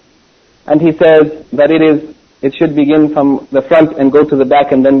 And he says that it should begin from the front and go to the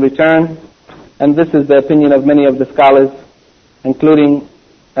back and then return. And this is the opinion of many of the scholars, including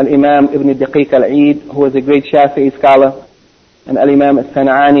Al-Imam Ibn Daqiq al-Eid, who is a great Shafi'i scholar, and Al-Imam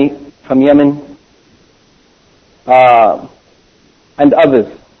al-San'ani from Yemen, and others.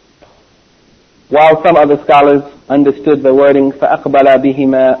 While some other scholars understood the wording فَأَقْبَلَ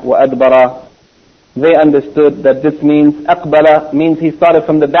بِهِمَا وَأَدْبَرَ, they understood that this means أَقْبَلَ means he started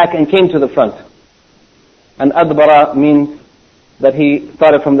from the back and came to the front, and أَدْبَرَ means that he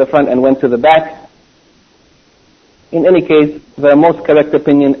started from the front and went to the back. In any case, the most correct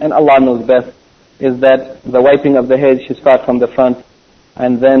opinion, and Allah knows best, is that the wiping of the head should start from the front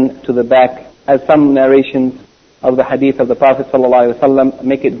and then to the back, as some narrations of the hadith of the Prophet ﷺ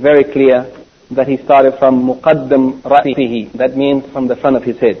make it very clear that he started from muqaddam ra'sihi, that means from the front of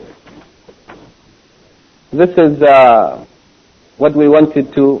his head. This is what we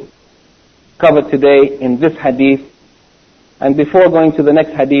wanted to cover today in this hadith. And before going to the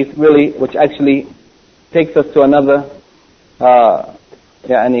next hadith, really, which actually takes us to another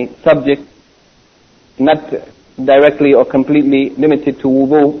subject, not directly or completely limited to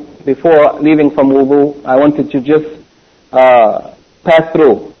wudu. Before leaving from wudu, I wanted to just pass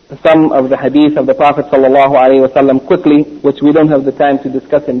through some of the hadith of the Prophet ﷺ quickly, which we don't have the time to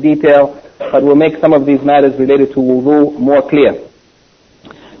discuss in detail, but will make some of these matters related to wudu more clear.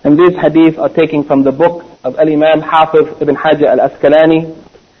 And these hadith are taken from the book of Al-Imam Hafiz Ibn Hajar al-Asqalani,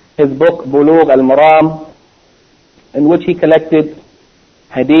 his book Bulugh al-Maram, in which he collected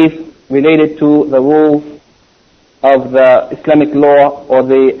hadith related to the rules of the Islamic law, or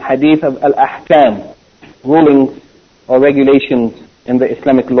the hadith of al-ahkam, rulings or regulations in the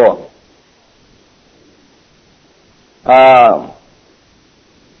Islamic law.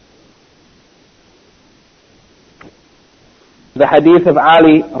 The hadith of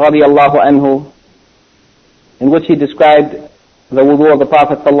Ali radiallahu anhu, in which he described the wudu of the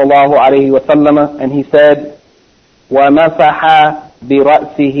Prophet sallallahu alayhi wa sallam, and he said, وَمَسَحَ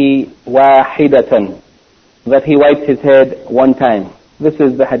بِرَأْسِهِ وَاحِدَةً, that he wiped his head one time. This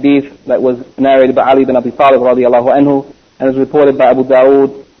is the hadith that was narrated by Ali bin Abi Talib radiallahu anhu, and is reported by Abu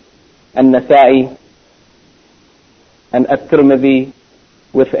Dawood, and Nasa'i, and At-Tirmidhi,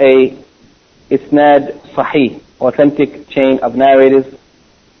 with a isnad sahih, authentic chain of narrators.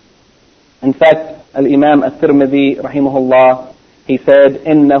 In fact, Al-Imam At-Tirmidhi rahimahullah, he said,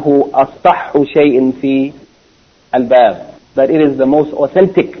 إِنَّهُ أَصَحُّ شَيْءٍ فِي الْبَابِ, that it is the most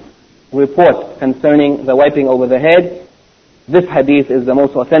authentic report concerning the wiping over the head. This hadith is the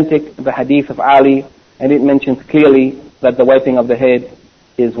most authentic, the hadith of Ali, and it mentions clearly that the wiping of the head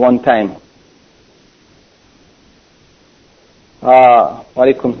is one time. Wa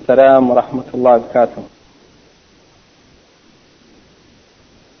alaikum salam wa rahmatullahi wa barakatuh.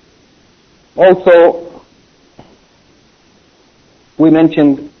 Also, we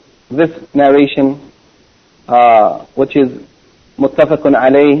mentioned this narration, which is muttafaqun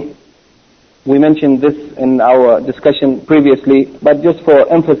alayh. We mentioned this in our discussion previously, but just for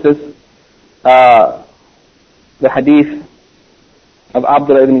emphasis, the hadith of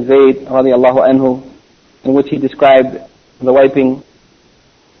Abdullah ibn Zayd radiallahu anhu, in which he described the wiping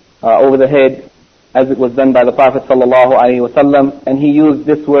over the head as it was done by the Prophet sallallahu alaihi wasallam, and he used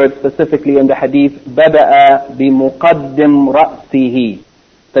this word specifically in the hadith, بدأ بمقدم رأسه,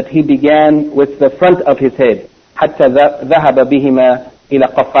 that he began with the front of his head, حتى ذهب بهما إلى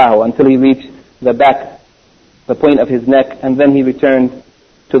قفاه, until he reached the back, the point of his neck, and then he returned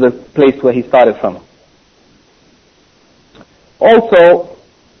to the place where he started from. Also,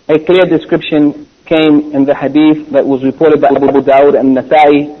 a clear description came in the hadith that was reported by Abu Dawood and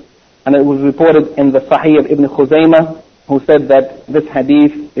Nasa'i, and it was reported in the Sahih of Ibn Khuzaymah, who said that this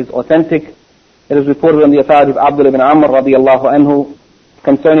hadith is authentic. It is reported on the authority of Abdullah ibn Amr radiallahu anhu,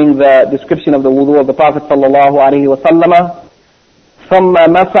 concerning the description of the wudu of the Prophet sallallahu alayhi wa sallam. ثم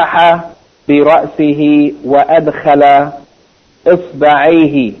مسح برأسه وأدخل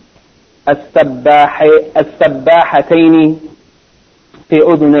إصبعيه السباحتين في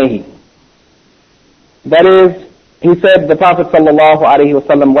أذنيه. That is, he said the Prophet sallallahu alayhi wa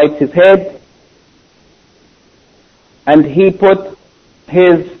sallam wiped his head, and he put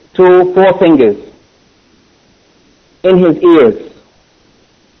his two forefingers in his ears.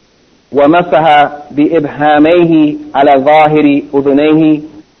 وَمَسَحَ بِإِبْهَامَيْهِ عَلَى ظَاهِرِ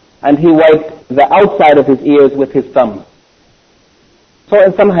أُذُنَيْهِ, and he wiped the outside of his ears with his thumb. So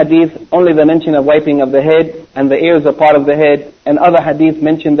in some hadith, only the mention of wiping of the head, and the ears are part of the head, and other hadith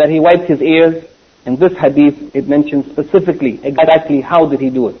mention that he wiped his ears. In this hadith, it mentions specifically exactly how did he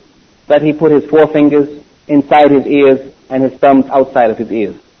do it. That he put his forefingers inside his ears and his thumbs outside of his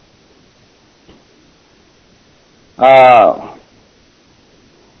ears.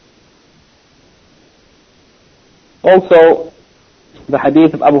 Also, the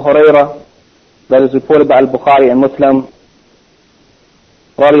hadith of Abu Hurairah that is reported by Al-Bukhari and Muslim,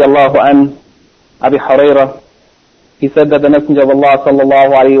 radiyallahu an Abi Hurairah, he said that the Messenger of Allah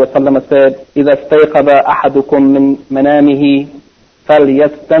sallallahu alayhi wa sallam said, إِذَا اسْتَيْقَظَ أَحَدُكُم مِّن مَنَامِهِ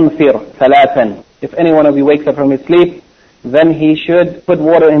فَلْيَسْتَنْفِرْ ثَلَاثًا. If any one of you wakes up from his sleep, then he should put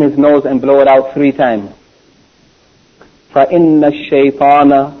water in his nose and blow it out 3 times. فَإِنَّ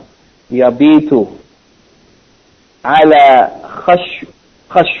الشَّيْطَانَ يَبِيتُ عَلَى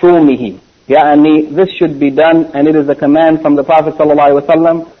خَشُّومِهِ. يعني this should be done, and it is a command from the Prophet sallallahu alayhi wa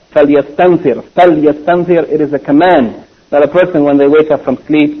sallam, فَلْيَسْتَنْفِرْ, it is a command that a person, when they wake up from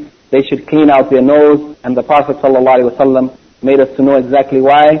sleep, they should clean out their nose. And the Prophet ﷺ made us to know exactly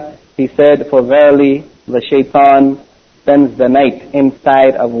why. He said, for verily the shaitan spends the night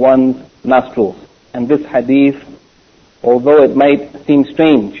inside of one's nostrils. And this hadith, although it might seem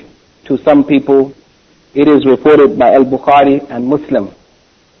strange to some people, it is reported by Al-Bukhari and Muslim.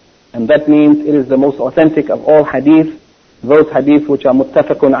 And that means it is the most authentic of all hadith, those hadith which are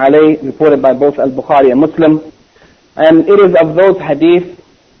muttafaqun alayh, reported by both Al-Bukhari and Muslim. And it is of those hadith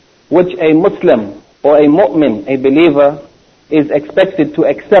which a Muslim or a mu'min, a believer, is expected to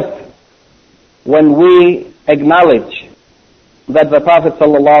accept when we acknowledge that the Prophet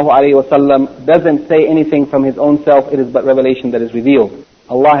ﷺ doesn't say anything from his own self, it is but revelation that is revealed.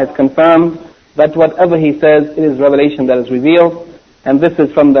 Allah has confirmed that whatever he says, it is revelation that is revealed, and this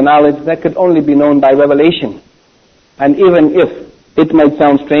is from the knowledge that could only be known by revelation. And even if it might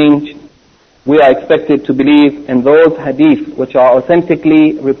sound strange, we are expected to believe in those hadith which are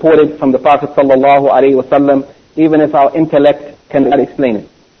authentically reported from the Prophet sallallahu alaihi wasallam, even if our intellect cannot explain it.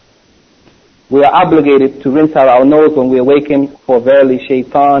 We are obligated to rinse out our nose when we awaken, for verily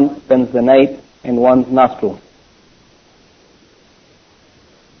shaitan spends the night in one's nostril.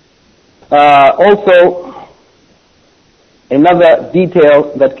 Also, another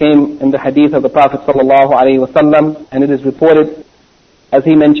detail that came in the hadith of the Prophet sallallahu alaihi wasallam, and it is reported, as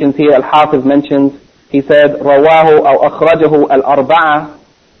he mentions here, Al-Hafiz mentions, he said, Rawahu aw akhrajahu al-arba'a,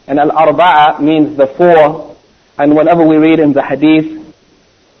 and al-arba'a means the four, and whenever we read in the hadith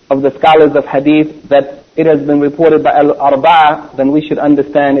of the scholars of hadith that it has been reported by al-arba'a, then we should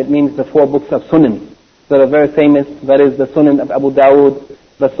understand it means the four books of sunan that are very famous, that is the sunan of Abu Dawud,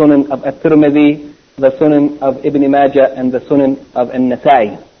 the sunan of At-Tirmidhi, the sunan of Ibn Majah, and the sunan of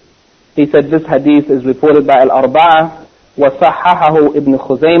An-Nasa'i. He said this hadith is reported by al-arba'a, وَصَحَّحَهُ Ibn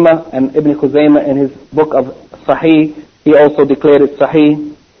Khuzaymah, and Ibn Khuzaymah in his book of Sahih, he also declared it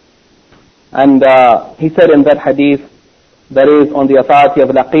Sahih. And he said in that hadith, that is on the authority of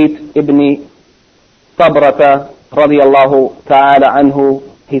Laqit ibn Sabrata radiyallahu ta'ala anhu,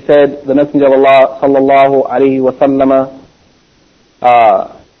 he said, the Messenger of Allah sallallahu alayhi wa sallam,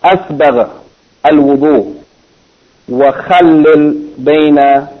 أسبغ الوضوء وخلل بين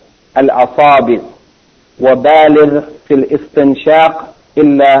الأصابع وبالغ في الاستنشاق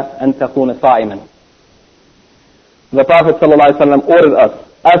إلا أن تكون صائما. The Prophet ﷺ ordered us,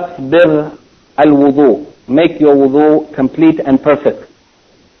 أسبغ الوضوء, make your wudu complete and perfect.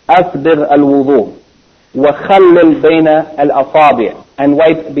 أسبغ الوضوء وخلل بين الأصابع, and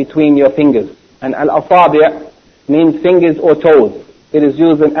wipe between your fingers. And al-asabi' means fingers or toes. It is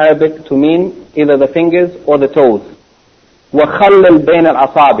used in Arabic to mean either the fingers or the toes. وخلل بين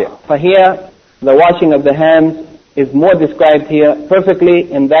الأصابع. For here, the washing of the hands is more described here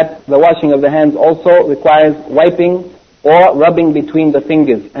perfectly, in that the washing of the hands also requires wiping or rubbing between the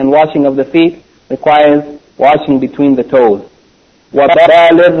fingers, and washing of the feet requires washing between the toes.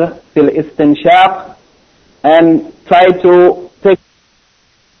 وَبَالِغْ فِي الْإِسْتِنْشَاقِ, and try to take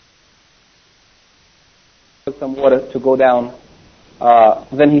some water to go down,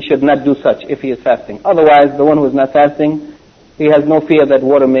 then he should not do such if he is fasting. Otherwise, the one who is not fasting, he has no fear that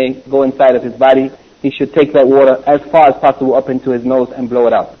water may go inside of his body. He should take that water as far as possible up into his nose and blow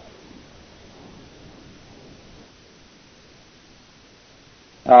it out.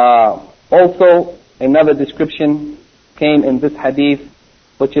 Also, another description came in this hadith,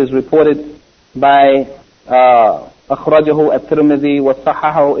 which is reported by أخرجه الترمذي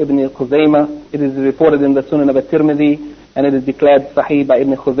وصححه ابن خزيمة. It is reported in the Sunan of At-Tirmidhi, and it is declared Sahih by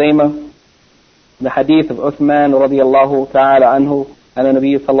Ibn Khuzaymah. The hadith of Uthman radiyallahu ta'ala anhu, أن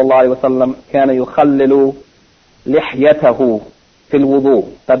النبي صلى الله عليه وسلم كان يخلل لحيته في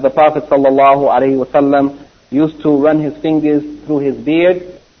الوضوء, that the Prophet صلى الله عليه وسلم used to run his fingers through his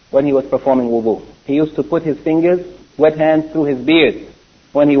beard when he was performing wudu. He used to put his fingers, wet hands, through his beard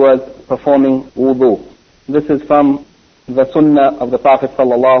when he was performing wudu. This is from the sunnah of the Prophet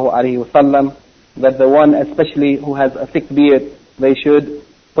sallallahu alaihi wasallam, that the one especially who has a thick beard, they should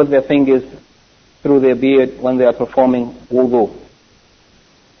put their fingers through their beard when they are performing wudu.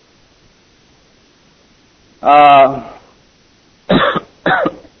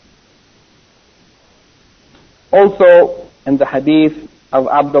 Also, in the hadith of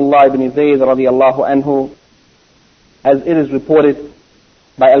Abdullah ibn Zayd radiyallahu anhu, as it is reported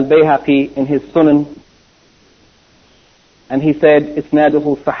by Al-Bayhaqi in his Sunan, and he said,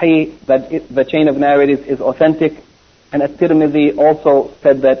 Isnaduhu Sahih, that the chain of narrators is authentic, and At-Tirmidhi also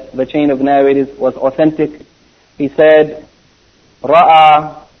said that the chain of narrators was authentic. He said,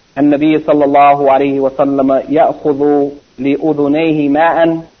 رأى النبي صلى الله عليه وسلم يأخذ لأذنيه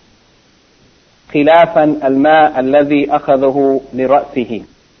ماء خلافا الماء الذي أخذه لرأسه.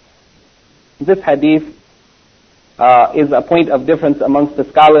 This hadith is a point of difference amongst the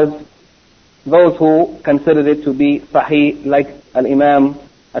scholars. Those who considered it to be sahih, like Al-Imam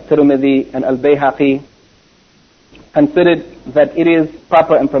At-Tirmidhi and Al-Bayhaqi, considered that it is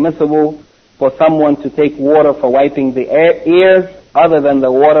proper and permissible for someone to take water for wiping the ears other than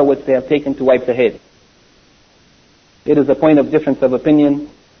the water which they have taken to wipe the head. It is a point of difference of opinion,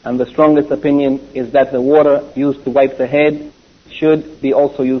 and the strongest opinion is that the water used to wipe the head should be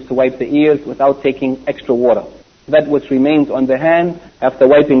also used to wipe the ears without taking extra water. That which remains on the hand after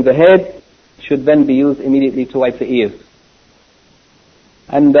wiping the head should then be used immediately to wipe the ears.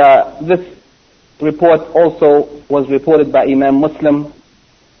 And this report also was reported by Imam Muslim,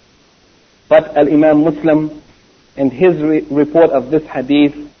 but Al-Imam Muslim in his report of this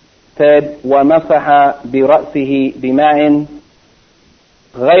hadith said, وَمَسَحَ بِرَأْسِهِ بِمَاءٍ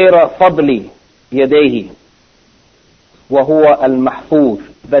غَيْرَ فَضْلِ يَدَيْهِ وَهُوَ الْمَحْفُوظ,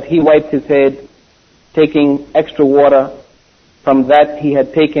 that he wiped his head taking extra water from that he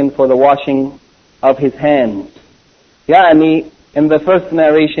had taken for the washing of his hands. Yani, in the first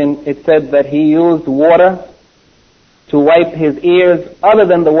narration it said that he used water to wipe his ears other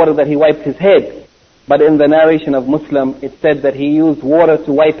than the water that he wiped his head. But in the narration of Muslim it said that he used water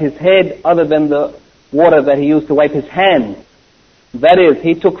to wipe his head other than the water that he used to wipe his hands. That is,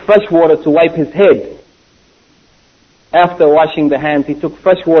 he took fresh water to wipe his head. After washing the hands, he took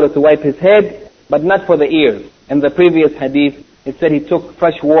fresh water to wipe his head, but not for the ears. In the previous hadith, it said he took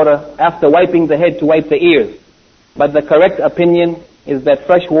fresh water after wiping the head to wipe the ears. But the correct opinion is that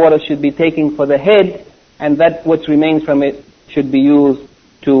fresh water should be taken for the head, and that which remains from it should be used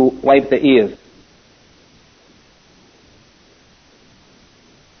to wipe the ears.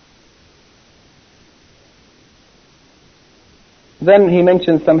 Then he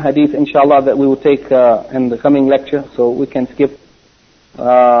mentions some hadith, inshallah, that we will take in the coming lecture, so we can skip.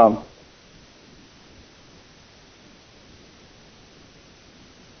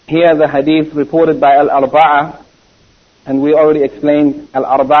 Here the hadith reported by Al-Arba'ah, and we already explained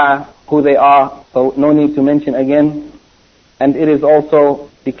Al-Arba'ah, who they are, so no need to mention again. And it is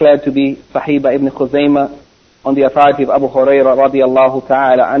also declared to be Sahih by Ibn Khuzaymah on the authority of Abu Hurairah radiyallahu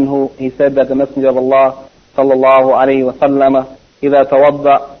ta'ala anhu. He said that the Messenger of Allah sallallahu alayhi wa sallam said,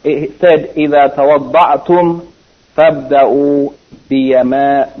 إِذَا تَوَضَّعْتُمْ فَابْدَأُوا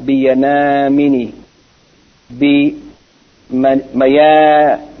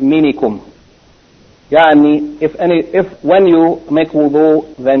بِمَيَامِنِكُمْ. Yani, if when you make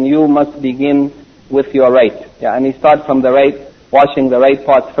wudu, then you must begin with your right. Yani, start from the right, washing the right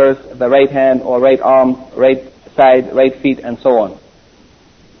parts first, the right hand or right arm, right side, right feet, and so on.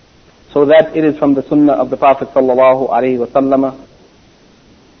 So that it is from the sunnah of the Prophet sallallahu alaihi wasallam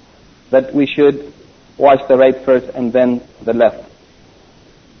that we should wash the right first and then the left.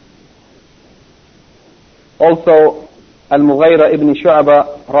 Also, Al-Mughira ibn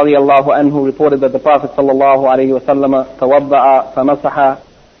Shu'bah radiyallahu anhu reported that the Prophet sallallahu alaihi wasallam tawadda'a famasaha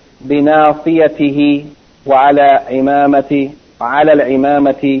binasiyatihi wa ala al-imamati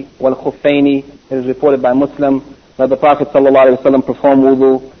wal khuffaini. It is reported by Muslim that the Prophet sallallahu alaihi wasallam performed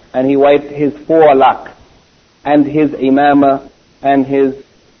wudu and he wiped his forelock and his imama and his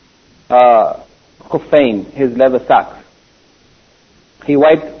khuffain, his leather socks. He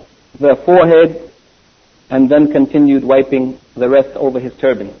wiped the forehead and then continued wiping the rest over his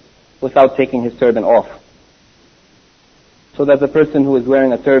turban without taking his turban off. So that the person who is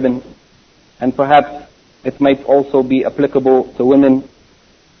wearing a turban, and perhaps it might also be applicable to women,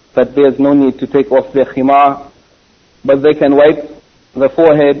 that there's no need to take off their khimar, but they can wipe the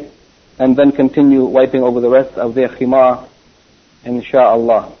forehead and then continue wiping over the rest of their khimar,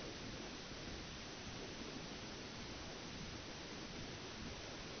 insha'Allah.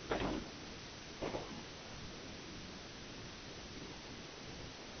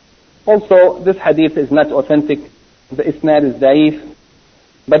 Also, this hadith is not authentic. The isnad is da'if.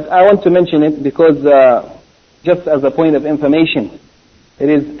 But I want to mention it because just as a point of information, it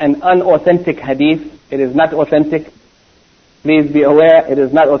is an unauthentic hadith. It is not authentic. Please be aware, it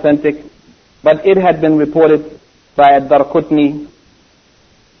is not authentic. But it had been reported by Ad-Darqutni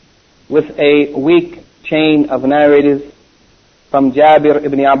with a weak chain of narrators from Jabir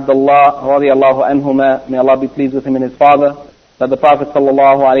ibn Abdullah radiyallahu anhuma, may Allah be pleased with him and his father, that the Prophet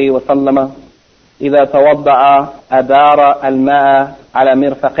sallallahu alayhi wa sallam إِذَا تَوَضَّعَ أَدَارَ الْمَاءَ عَلَى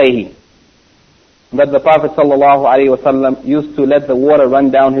مِرْفَقَيْهِ, that the Prophet sallallahu alayhi wa sallam used to let the water run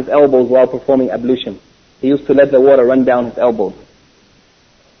down his elbows while performing ablution. He used to let the water run down his elbows.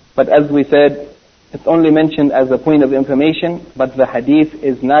 But as we said, it's only mentioned as a point of information, but the hadith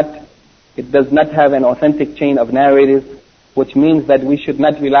is not, it does not have an authentic chain of narrators, which means that we should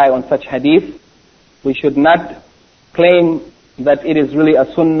not rely on such hadith. We should not claim that it is really a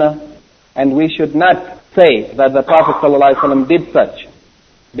sunnah, and we should not say that the Prophet ﷺ did such,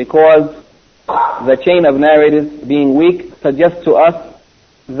 because the chain of narrators being weak suggests to us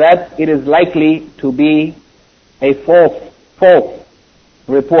that it is likely to be a false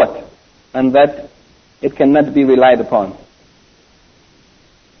report, and that it cannot be relied upon.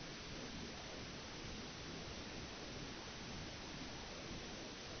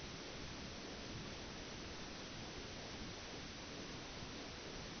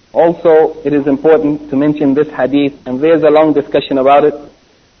 Also, it is important to mention this hadith, and there's a long discussion about it.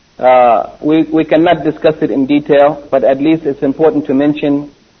 We cannot discuss it in detail, but at least it's important to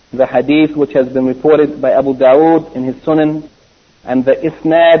mention the hadith which has been reported by Abu Dawood in his Sunan And the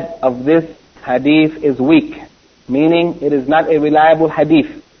isnad of this hadith is weak, meaning it is not a reliable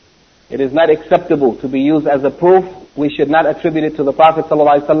hadith. It is not acceptable to be used as a proof. We should not attribute it to the Prophet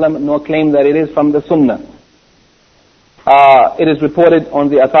ﷺ, nor claim that it is from the Sunnah. It is reported on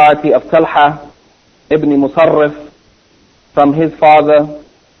the authority of Taharah ibn Musarrif from his father,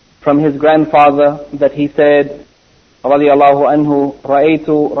 from his grandfather, that he said, رضي الله عنه, رأيت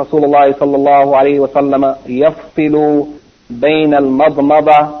رسول الله صلى الله عليه وسلم يفصل بين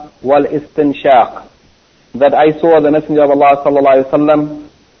المضمضة والاستنشاق. That I saw the Messenger of Allah صلى الله عليه وسلم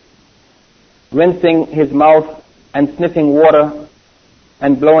rinsing his mouth and sniffing water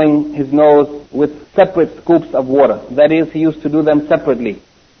and blowing his nose with separate scoops of water. That is, he used to do them separately.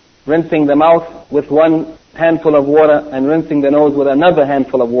 Rinsing the mouth with one handful of water and rinsing the nose with another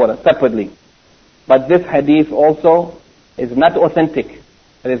handful of water separately. But this hadith also is not authentic.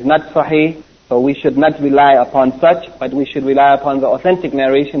 It is not sahih, so we should not rely upon such, but we should rely upon the authentic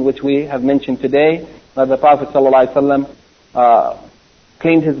narration which we have mentioned today, that the Prophet ﷺ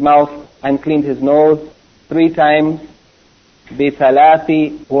cleaned his mouth and cleaned his nose 3 times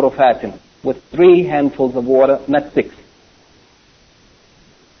بِثَلَاثِ غُرُفَاتٍ, with 3 handfuls of water, not 6.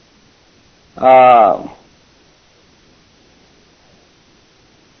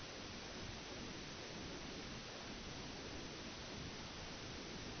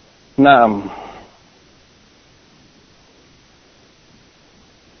 Naam.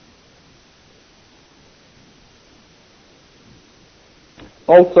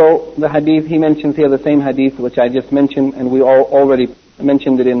 Also, the hadith, he mentions here the same hadith which I just mentioned, and we already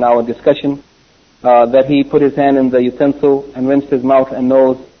mentioned it in our discussion, that he put his hand in the utensil and rinsed his mouth and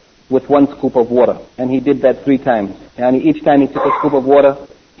nose with 1 scoop of water. And he did that 3 times. And each time he took a scoop of water,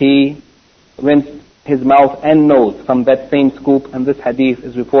 he rinsed his mouth and nose from that same scoop, and this hadith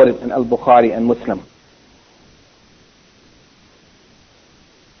is reported in Al-Bukhari and Muslim.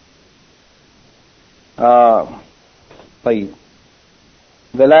 طيب.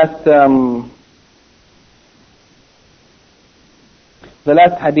 The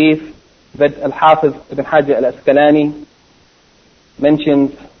last hadith that Al-Hafiz ibn Hajar al-Asqalani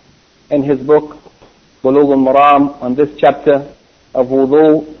mentions in his book Bulugh al-Maram on this chapter of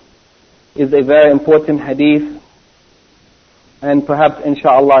wudu is a very important hadith, and perhaps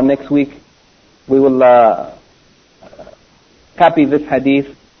inshallah next week we will copy this hadith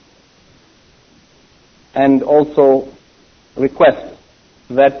and also request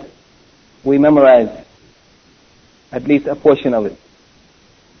that we memorize at least a portion of it.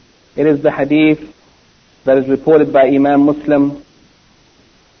 It is the hadith that is reported by Imam Muslim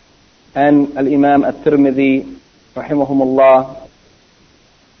and Al-Imam At-Tirmidhi rahimahumullah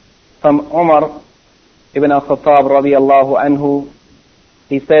from Umar ibn al-Khattab radiyallahu anhu.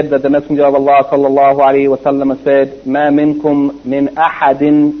 He said that the Messenger of Allah sallallahu alayhi wa sallam said, مَا مِنْكُمْ مِنْ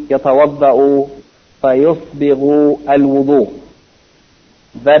أَحَدٍ يَتَوَضَّأُ فَيُصْبِغُ الْوُضُوء.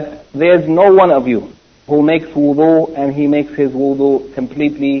 That there's no one of you who makes wudu and he makes his wudu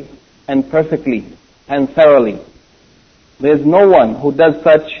completely and perfectly and thoroughly. There's no one who does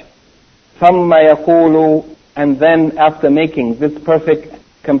such. ثُمَّ يَقُولُ, and then after making this perfect,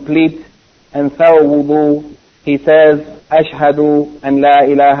 complete and thorough wudu, he says, أشهد أن لا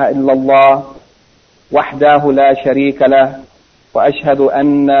إله إلا الله وحده لا شريك له وأشهد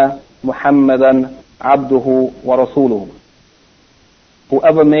أن محمدا عبده ورسوله.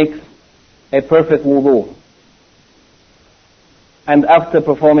 Whoever makes a perfect wudu and after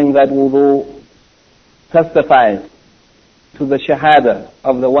performing that wudu testifies to the shahada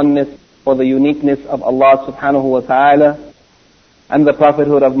of the oneness or the uniqueness of Allah subhanahu wa ta'ala and the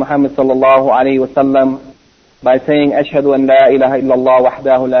prophethood of Muhammad sallallahu alayhi wa sallam by saying ashhadu an la ilaha illallah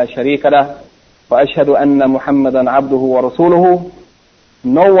wahdahu la sharika lah wa ashhadu anna Muhammadan abduhu wa rasuluhu.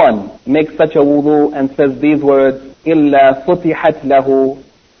 No one makes such a wudu and says these words إِلَّا فُتِحَتْ لَهُ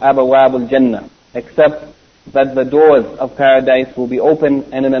أَبْوَابُ الْجَنَّةِ, except that the doors of paradise will be open,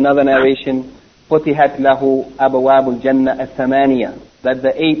 and in another narration فُتِحَتْ لَهُ أَبْوَابُ الْجَنَّةِ الثَّمَانِيَةِ, that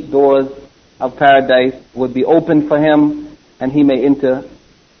the 8 doors of paradise would be open for him and he may enter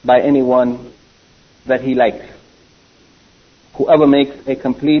by anyone that he likes. Whoever makes a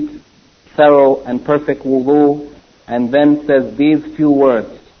complete, thorough and perfect wudu and then says these few words,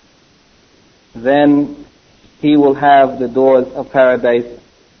 then he will have the doors of paradise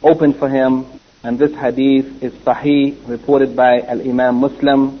open for him. And this hadith is sahih, reported by Al-Imam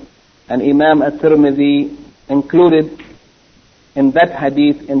Muslim, and Imam At-Tirmidhi included in that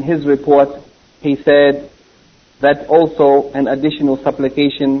hadith in his report. He said that also an additional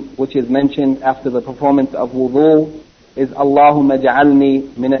supplication which is mentioned after the performance of wudu is Allahumma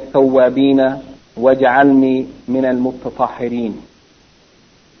ja'alni min al-tawwabina wa ja'alni min al-muttatahhirin.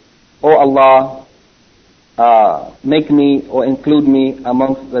 O Allah, make me or include me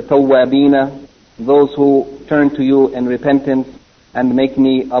amongst the tawwabina, those who turn to you in repentance, and make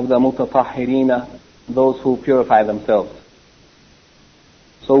me of the mutatahhirina, those who purify themselves.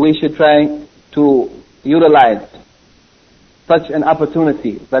 So we should try to utilize such an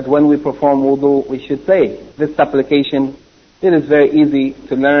opportunity that when we perform wudu, we should say this supplication. It is very easy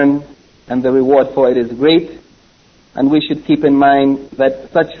to learn and the reward for it is great. And we should keep in mind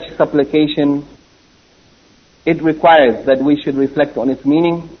that such supplication, it requires that we should reflect on its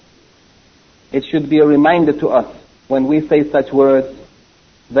meaning. It should be a reminder to us when we say such words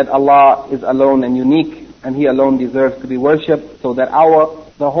that Allah is alone and unique and He alone deserves to be worshipped, so that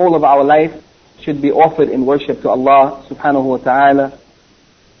the whole of our life should be offered in worship to Allah subhanahu wa ta'ala.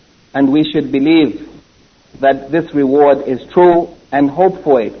 And we should believe that this reward is true and hope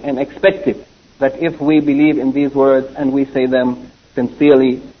for it and expect it. That if we believe in these words and we say them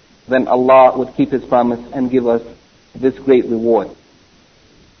sincerely, then Allah would keep His promise and give us this great reward.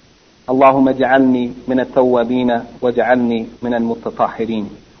 Allahumma ja'alni min at-tawwabin wa ja'alni min al-mutatahhirin.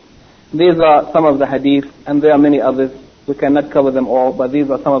 These are some of the hadith, and there are many others. We cannot cover them all, but these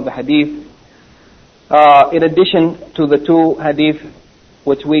are some of the hadith. In addition to the two hadith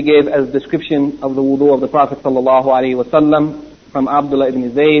which we gave as description of the wudu of the Prophet sallallahu alaihi wasallam from Abdullah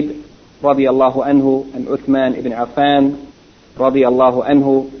ibn Zayd radiyallahu anhu and Uthman ibn Affan radiyallahu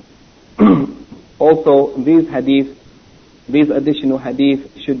anhu. Also, these additional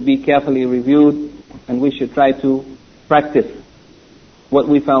hadith should be carefully reviewed, and we should try to practice what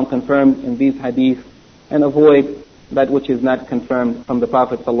we found confirmed in these hadith and avoid that which is not confirmed from the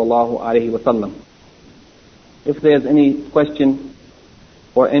Prophet sallallahu alaihi wasallam. If there's any question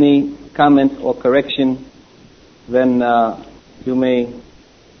or any comment or correction, then you may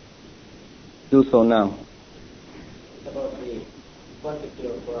do so now. About the quantity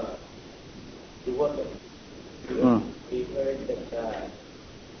of the water. We heard that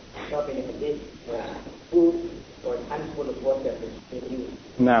dropping in a dish food or a handful of water is being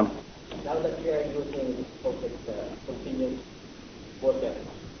used. Now that we are using continuous water,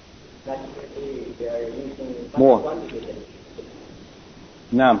 naturally we are using more quantity.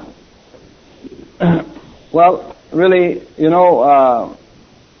 Now, well, really,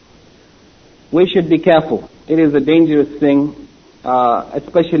 we should be careful. It is a dangerous thing,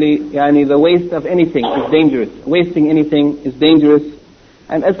 especially the waste of anything is dangerous. Wasting anything is dangerous,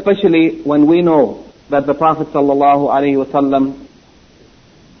 and especially when we know that the Prophet sallallahu alaihi wasallam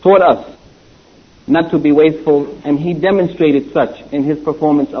taught us not to be wasteful, and he demonstrated such in his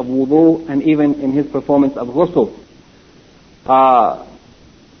performance of wudu and even in his performance of ghusl.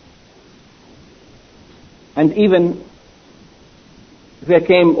 And even there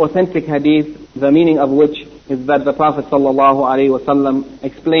came authentic hadith, the meaning of which is that the Prophet sallallahu alaihi wasallam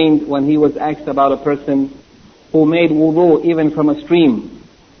explained when he was asked about a person who made wudu even from a stream.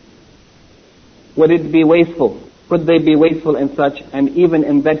 Would it be wasteful? Could they be wasteful in such? And even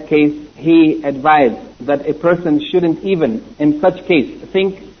in that case, he advised that a person shouldn't even, in such case,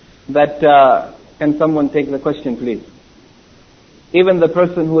 think that, can someone take the question please? Even the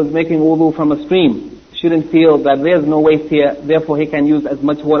person who is making wudu from a stream shouldn't feel that there's no waste here, therefore he can use as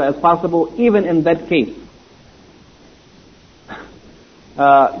much water as possible, even in that case.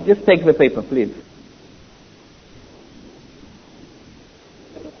 Just take the paper, please.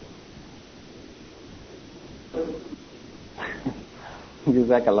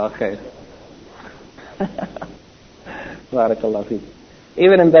 Jazakallah khair. Barakallah feek.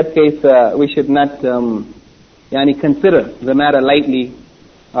 Even in that case, we should not consider the matter lightly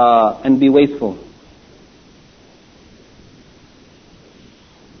and be wasteful.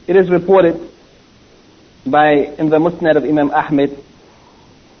 It is reported in the Musnad of Imam Ahmed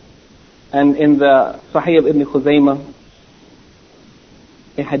and in the Sahih of Ibn Khuzaymah,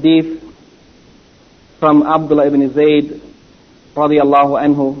 a hadith from Abdullah ibn Zayd radiyallahu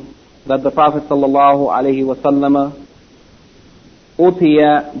anhu, that the Prophet sallallahu alayhi wa sallam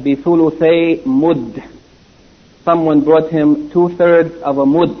utiya bi thuluthai mud. Someone brought him 2/3 of a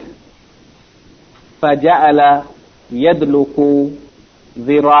mud. فَجَعَلَ يَدْلُقُ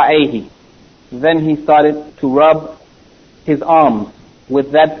ذِرَاعَيْهِ. Then he started to rub his arms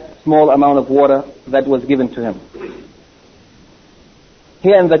with that small amount of water that was given to him.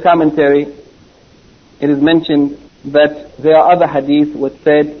 Here in the commentary, it is mentioned that there are other hadith which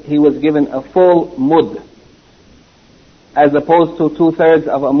said he was given a full mud, as opposed to 2/3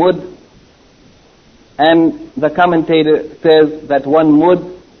 of a mud. And the commentator says that one mud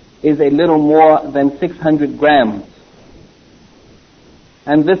is a little more than 600 grams.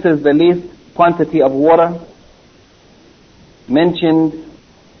 And this is the least quantity of water mentioned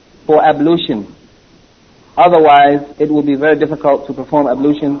for ablution. Otherwise, it will be very difficult to perform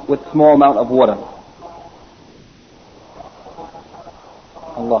ablution with small amount of water.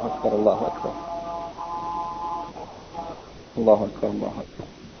 Allahu Akbar, Allahu Akbar. Allahu Akbar, Allahu Akbar.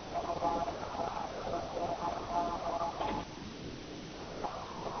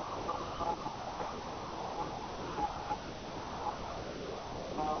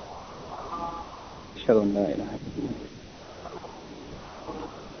 أشهد أن لا إله إلا الله.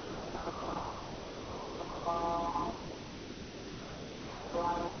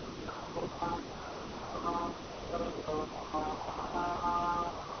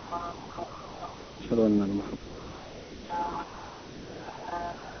 أشهد أن محمد.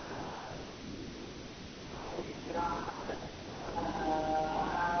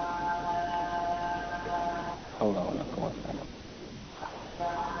 حول ولا قوة إلا بالله.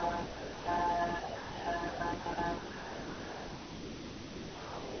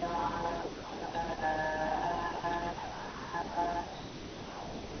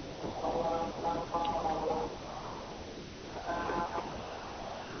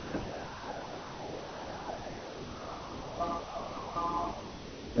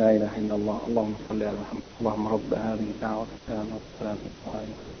 لا إله إلا الله. اللهم صل على محمد. اللهم رب هذه الدعوة التامة والصلاة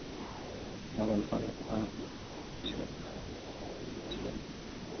القائمة يا رب العالمين.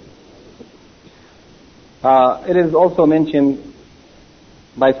 It is also mentioned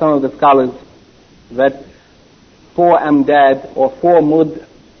by some of the scholars that 4 amdad or 4 mud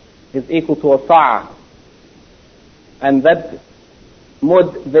is equal to a sa'a, and that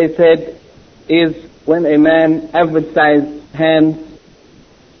mud, they said, is when a man average sized hands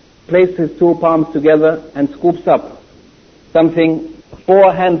place his 2 palms together and scoops up something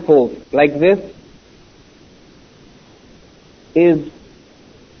 4 handfuls like this is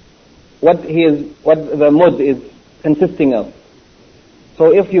what the mud is consisting of.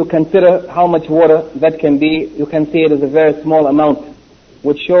 So if you consider how much water that can be, you can see it is a very small amount,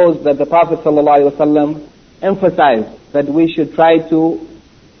 which shows that the Prophet ﷺ emphasized that we should try to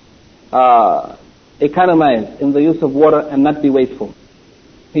economize in the use of water and not be wasteful.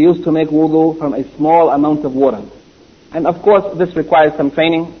 He used to make wudu from a small amount of water. And of course, this requires some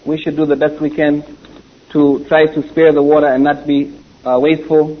training. We should do the best we can to try to spare the water and not be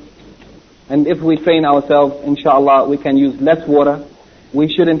wasteful. And if we train ourselves, inshallah, we can use less water. We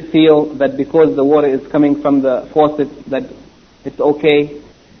shouldn't feel that because the water is coming from the faucet that it's okay.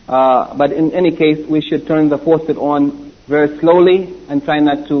 But in any case, we should turn the faucet on very slowly and try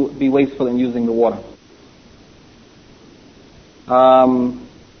not to be wasteful in using the water.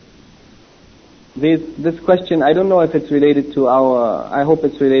 This question, I don't know if it's related to I hope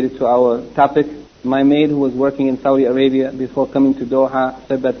it's related to our topic. My maid who was working in Saudi Arabia before coming to Doha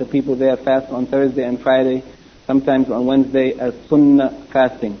said that the people there fast on Thursday and Friday, sometimes on Wednesday, as sunnah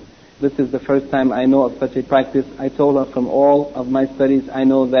fasting. This is the first time I know of such a practice. I told her from all of my studies, I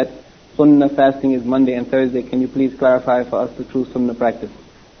know that sunnah fasting is Monday and Thursday. Can you please clarify for us the true sunnah practice?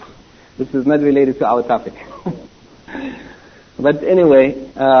 This is not related to our topic. But anyway,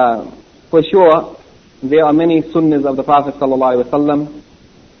 for sure, there are many sunnahs of the Prophet ﷺ.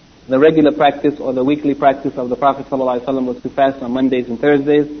 The regular practice or the weekly practice of the Prophet ﷺ was to fast on Mondays and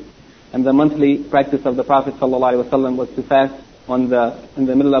Thursdays, and the monthly practice of the Prophet ﷺ was to fast in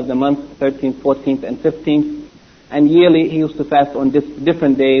the middle of the month, 13th, 14th, and 15th. And yearly he used to fast on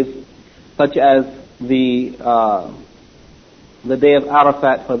different days, such as the day of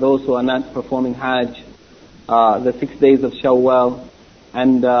Arafat for those who are not performing Hajj, the 6 days of Shawwal,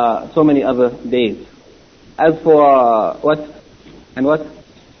 and so many other days. As for what?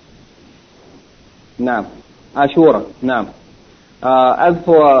 Naam. Ashura. Naam. As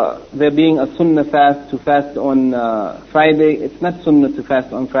for there being a sunnah fast to fast on Friday, it's not sunnah to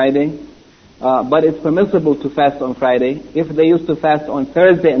fast on Friday, but it's permissible to fast on Friday. If they used to fast on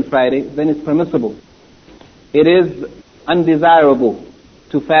Thursday and Friday, then it's permissible. It is undesirable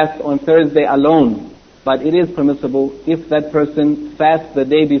to fast on Thursday alone, but it is permissible if that person fasts the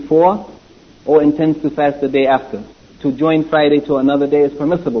day before or intends to fast the day after. To join Friday to another day is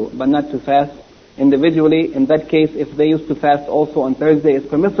permissible, but not to fast individually. In that case, if they used to fast also on Thursday, it's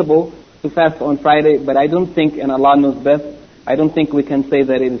permissible to fast on Friday, but I don't think, and Allah knows best, I don't think we can say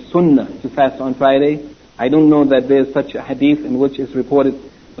that it is sunnah to fast on Friday. I don't know that there is such a hadith in which is reported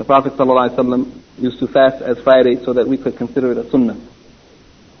the Prophet ﷺ used to fast as Friday so that we could consider it a sunnah.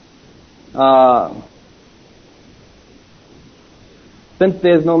 Since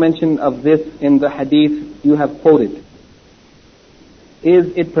there is no mention of this in the hadith you have quoted,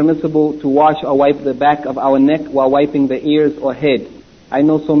 is it permissible to wash or wipe the back of our neck while wiping the ears or head? I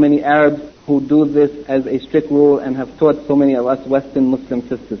know so many Arabs who do this as a strict rule and have taught so many of us Western Muslim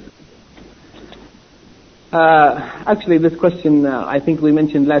sisters? Actually, this question, I think we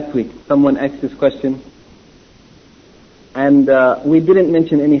mentioned last week. Someone asked this question. And we didn't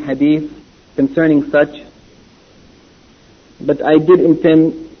mention any hadith concerning such. But I did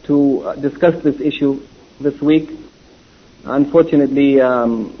intend to discuss this issue this week. Unfortunately,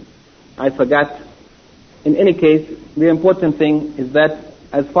 I forgot. In any case, the important thing is that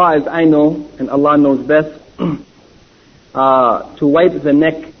as far as I know, and Allah knows best, to wipe the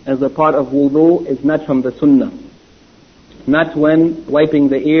neck as a part of wudu is not from the sunnah. Not when wiping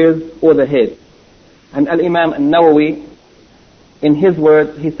the ears or the head. And Al-Imam An-Nawawi, in his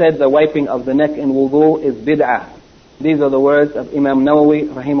words, he said the wiping of the neck in wudu is bid'ah. These are the words of Imam Nawawi,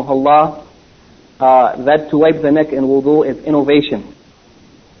 rahimahullah, that to wipe the neck in wudu is innovation.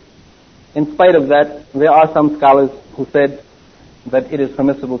 In spite of that, there are some scholars who said that it is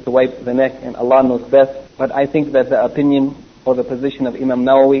permissible to wipe the neck, and Allah knows best. But I think that the opinion or the position of Imam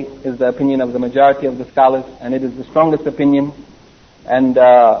Nawawi is the opinion of the majority of the scholars, and it is the strongest opinion, and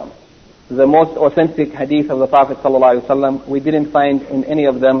the most authentic hadith of the Prophet ﷺ. We didn't find in any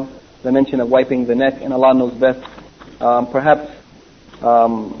of them the mention of wiping the neck, and Allah knows best. Perhaps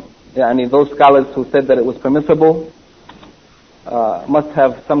those scholars who said that it was permissible must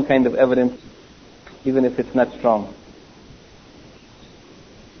have some kind of evidence, even if it's not strong.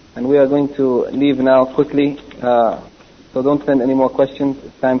 And we are going to leave now quickly, so don't send any more questions.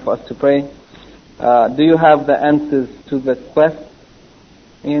 It's time for us to pray. Do you have the answers to the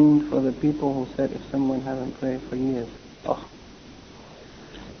question for the people who said if someone hasn't prayed for years?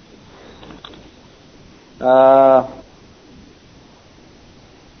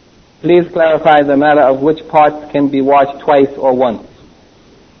 Please clarify the matter of which parts can be washed twice or once.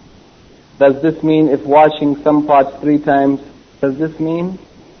 Does this mean if washing some parts 3 times? Does this mean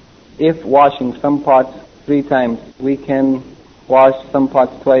if washing some parts 3 times, we can wash some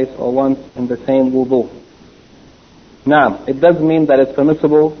parts twice or once in the same wudu? Now, it does mean that it's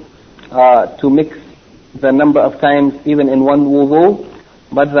permissible to mix the number of times even in one wudu,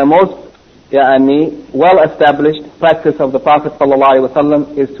 but the most well-established practice of the Prophet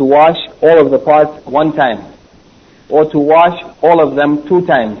ﷺ is to wash all of the parts 1 time, or to wash all of them 2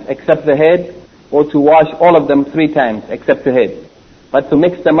 times except the head, or to wash all of them 3 times except the head. But to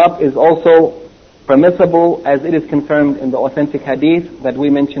mix them up is also permissible, as it is confirmed in the authentic hadith that we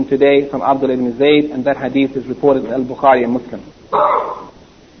mentioned today from Abdullah ibn Zayd, and that hadith is reported in Al-Bukhari and Muslim,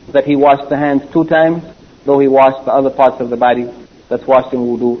 that he washed the hands 2 times, though he washed the other parts of the body that's washed in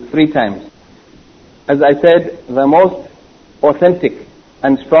wudu 3 times. As I said, the most authentic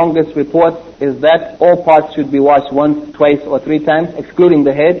and strongest report is that all parts should be washed once, twice, or 3 times, excluding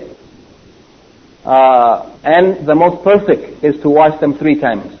the head. And the most perfect is to wash them 3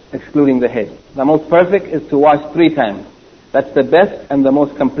 times, excluding the head. The most perfect is to wash 3 times. That's the best and the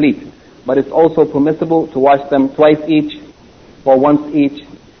most complete. But it's also permissible to wash them twice each, or once each,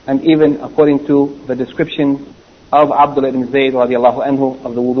 and even according to the description of Abdullah ibn Zayd radiallahu anhu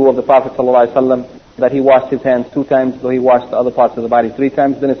of the wudu of the Prophet ﷺ, that he washed his hands 2 times, though he washed the other parts of the body 3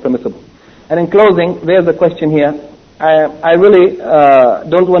 times, then it's permissible. And in closing, there's a question here. I really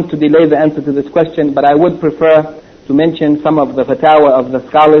don't want to delay the answer to this question, but I would prefer to mention some of the fatwa of the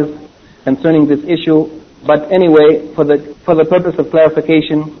scholars concerning this issue. But anyway, for the purpose of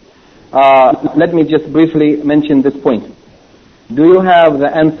clarification, let me just briefly mention this point. Do you have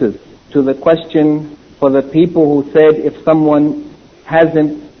the answers to the question for the people who said if someone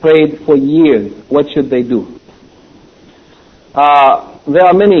hasn't prayed for years, what should they do? There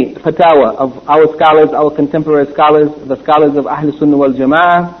are many fatwa of our scholars, our contemporary scholars, the scholars of Ahl Sunnah wal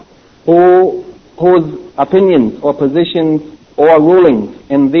Jama'ah, whose opinions or positions or rulings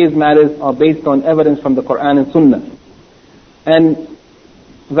in these matters are based on evidence from the Quran and Sunnah. And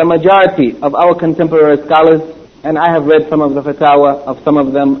the majority of our contemporary scholars, and I have read some of the fatwa of some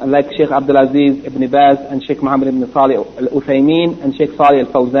of them, like Sheikh Abdul Aziz ibn Baz and Sheikh Muhammad ibn Salih al-Uthaymeen and Sheikh Salih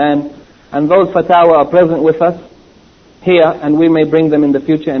al-Fawzan, and those fatwa are present with us here, and we may bring them in the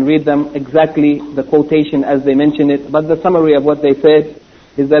future and read them exactly the quotation as they mention it. But the summary of what they said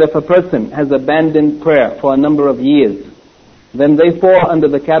is that if a person has abandoned prayer for a number of years, then they fall under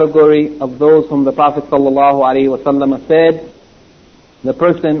the category of those whom the Prophet ﷺ said, the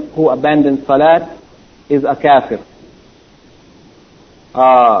person who abandons salat is a kafir.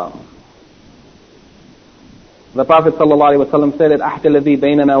 The Prophet ﷺ said, الْأَحْدَ الَّذِي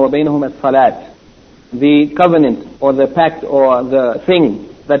بَيْنَنَا وَبَيْنَهُمْ الصَّلَاةِ. The covenant or the pact or the thing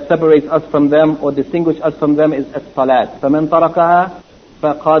that separates us from them or distinguishes us from them is as-salat. فَمَنْ تَرَكَهَا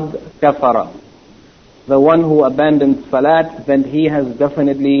فَقَدْ كَفَرَ. The one who abandons salat, then he has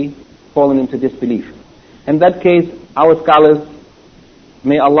definitely fallen into disbelief. In that case, our scholars,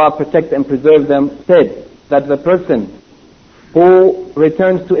 may Allah protect and preserve them, said that the person who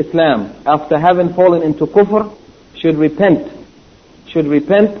returns to Islam after having fallen into kufr should repent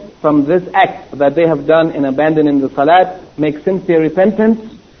from this act that they have done in abandoning the salat, make sincere repentance,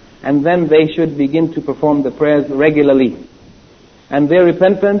 and then they should begin to perform the prayers regularly. And their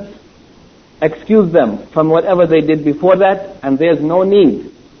repentance excuse them from whatever they did before that, and there's no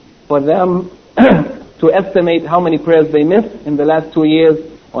need for them to estimate how many prayers they missed in the last 2 years,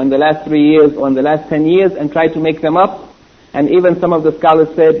 or in the last 3 years, or in the last 10 years, and try to make them up. And even some of the scholars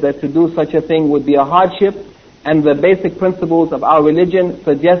said that to do such a thing would be a hardship, and the basic principles of our religion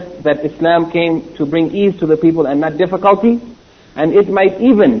suggest that Islam came to bring ease to the people and not difficulty. And it might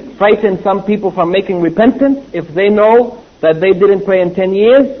even frighten some people from making repentance if they know that they didn't pray in 10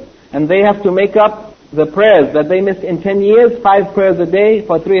 years, and they have to make up the prayers that they missed in 10 years, 5 prayers a day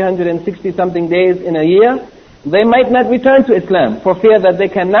for 360 something days in a year. They might not return to Islam for fear that they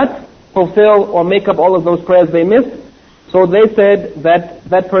cannot fulfill or make up all of those prayers they missed. So they said that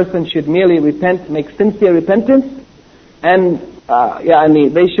that person should merely repent, make sincere repentance, and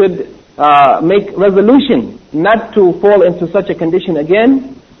they should make resolution not to fall into such a condition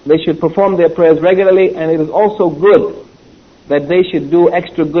again. They should perform their prayers regularly, and it is also good that they should do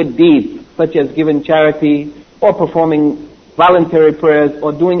extra good deeds, such as giving charity, or performing voluntary prayers,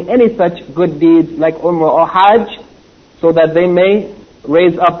 or doing any such good deeds like Umrah or Hajj, so that they may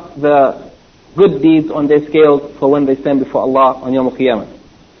raise up the good deeds on their scales for when they stand before Allah on Yawm al-Qiyamah.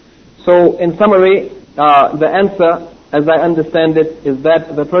 So in summary, the answer, as I understand it, is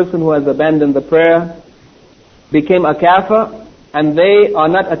that the person who has abandoned the prayer became a kafir, and they are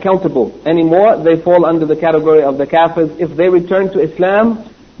not accountable anymore. They fall under the category of the kafirs. If they return to Islam,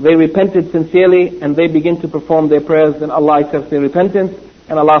 they repented sincerely, and they begin to perform their prayers, then Allah accepts their repentance,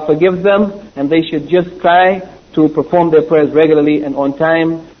 and Allah forgives them, and they should just try to perform their prayers regularly and on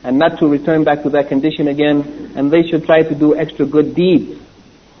time, and not to return back to that condition again. And they should try to do extra good deeds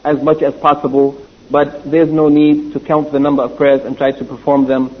as much as possible, but there's no need to count the number of prayers and try to perform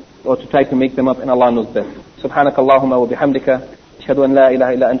them or to try to make them up, and Allah knows best. سبحانك اللهم وبحمدك أشهد أن لا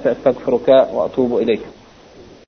إله إلا أنت أستغفرك وأتوب إليك.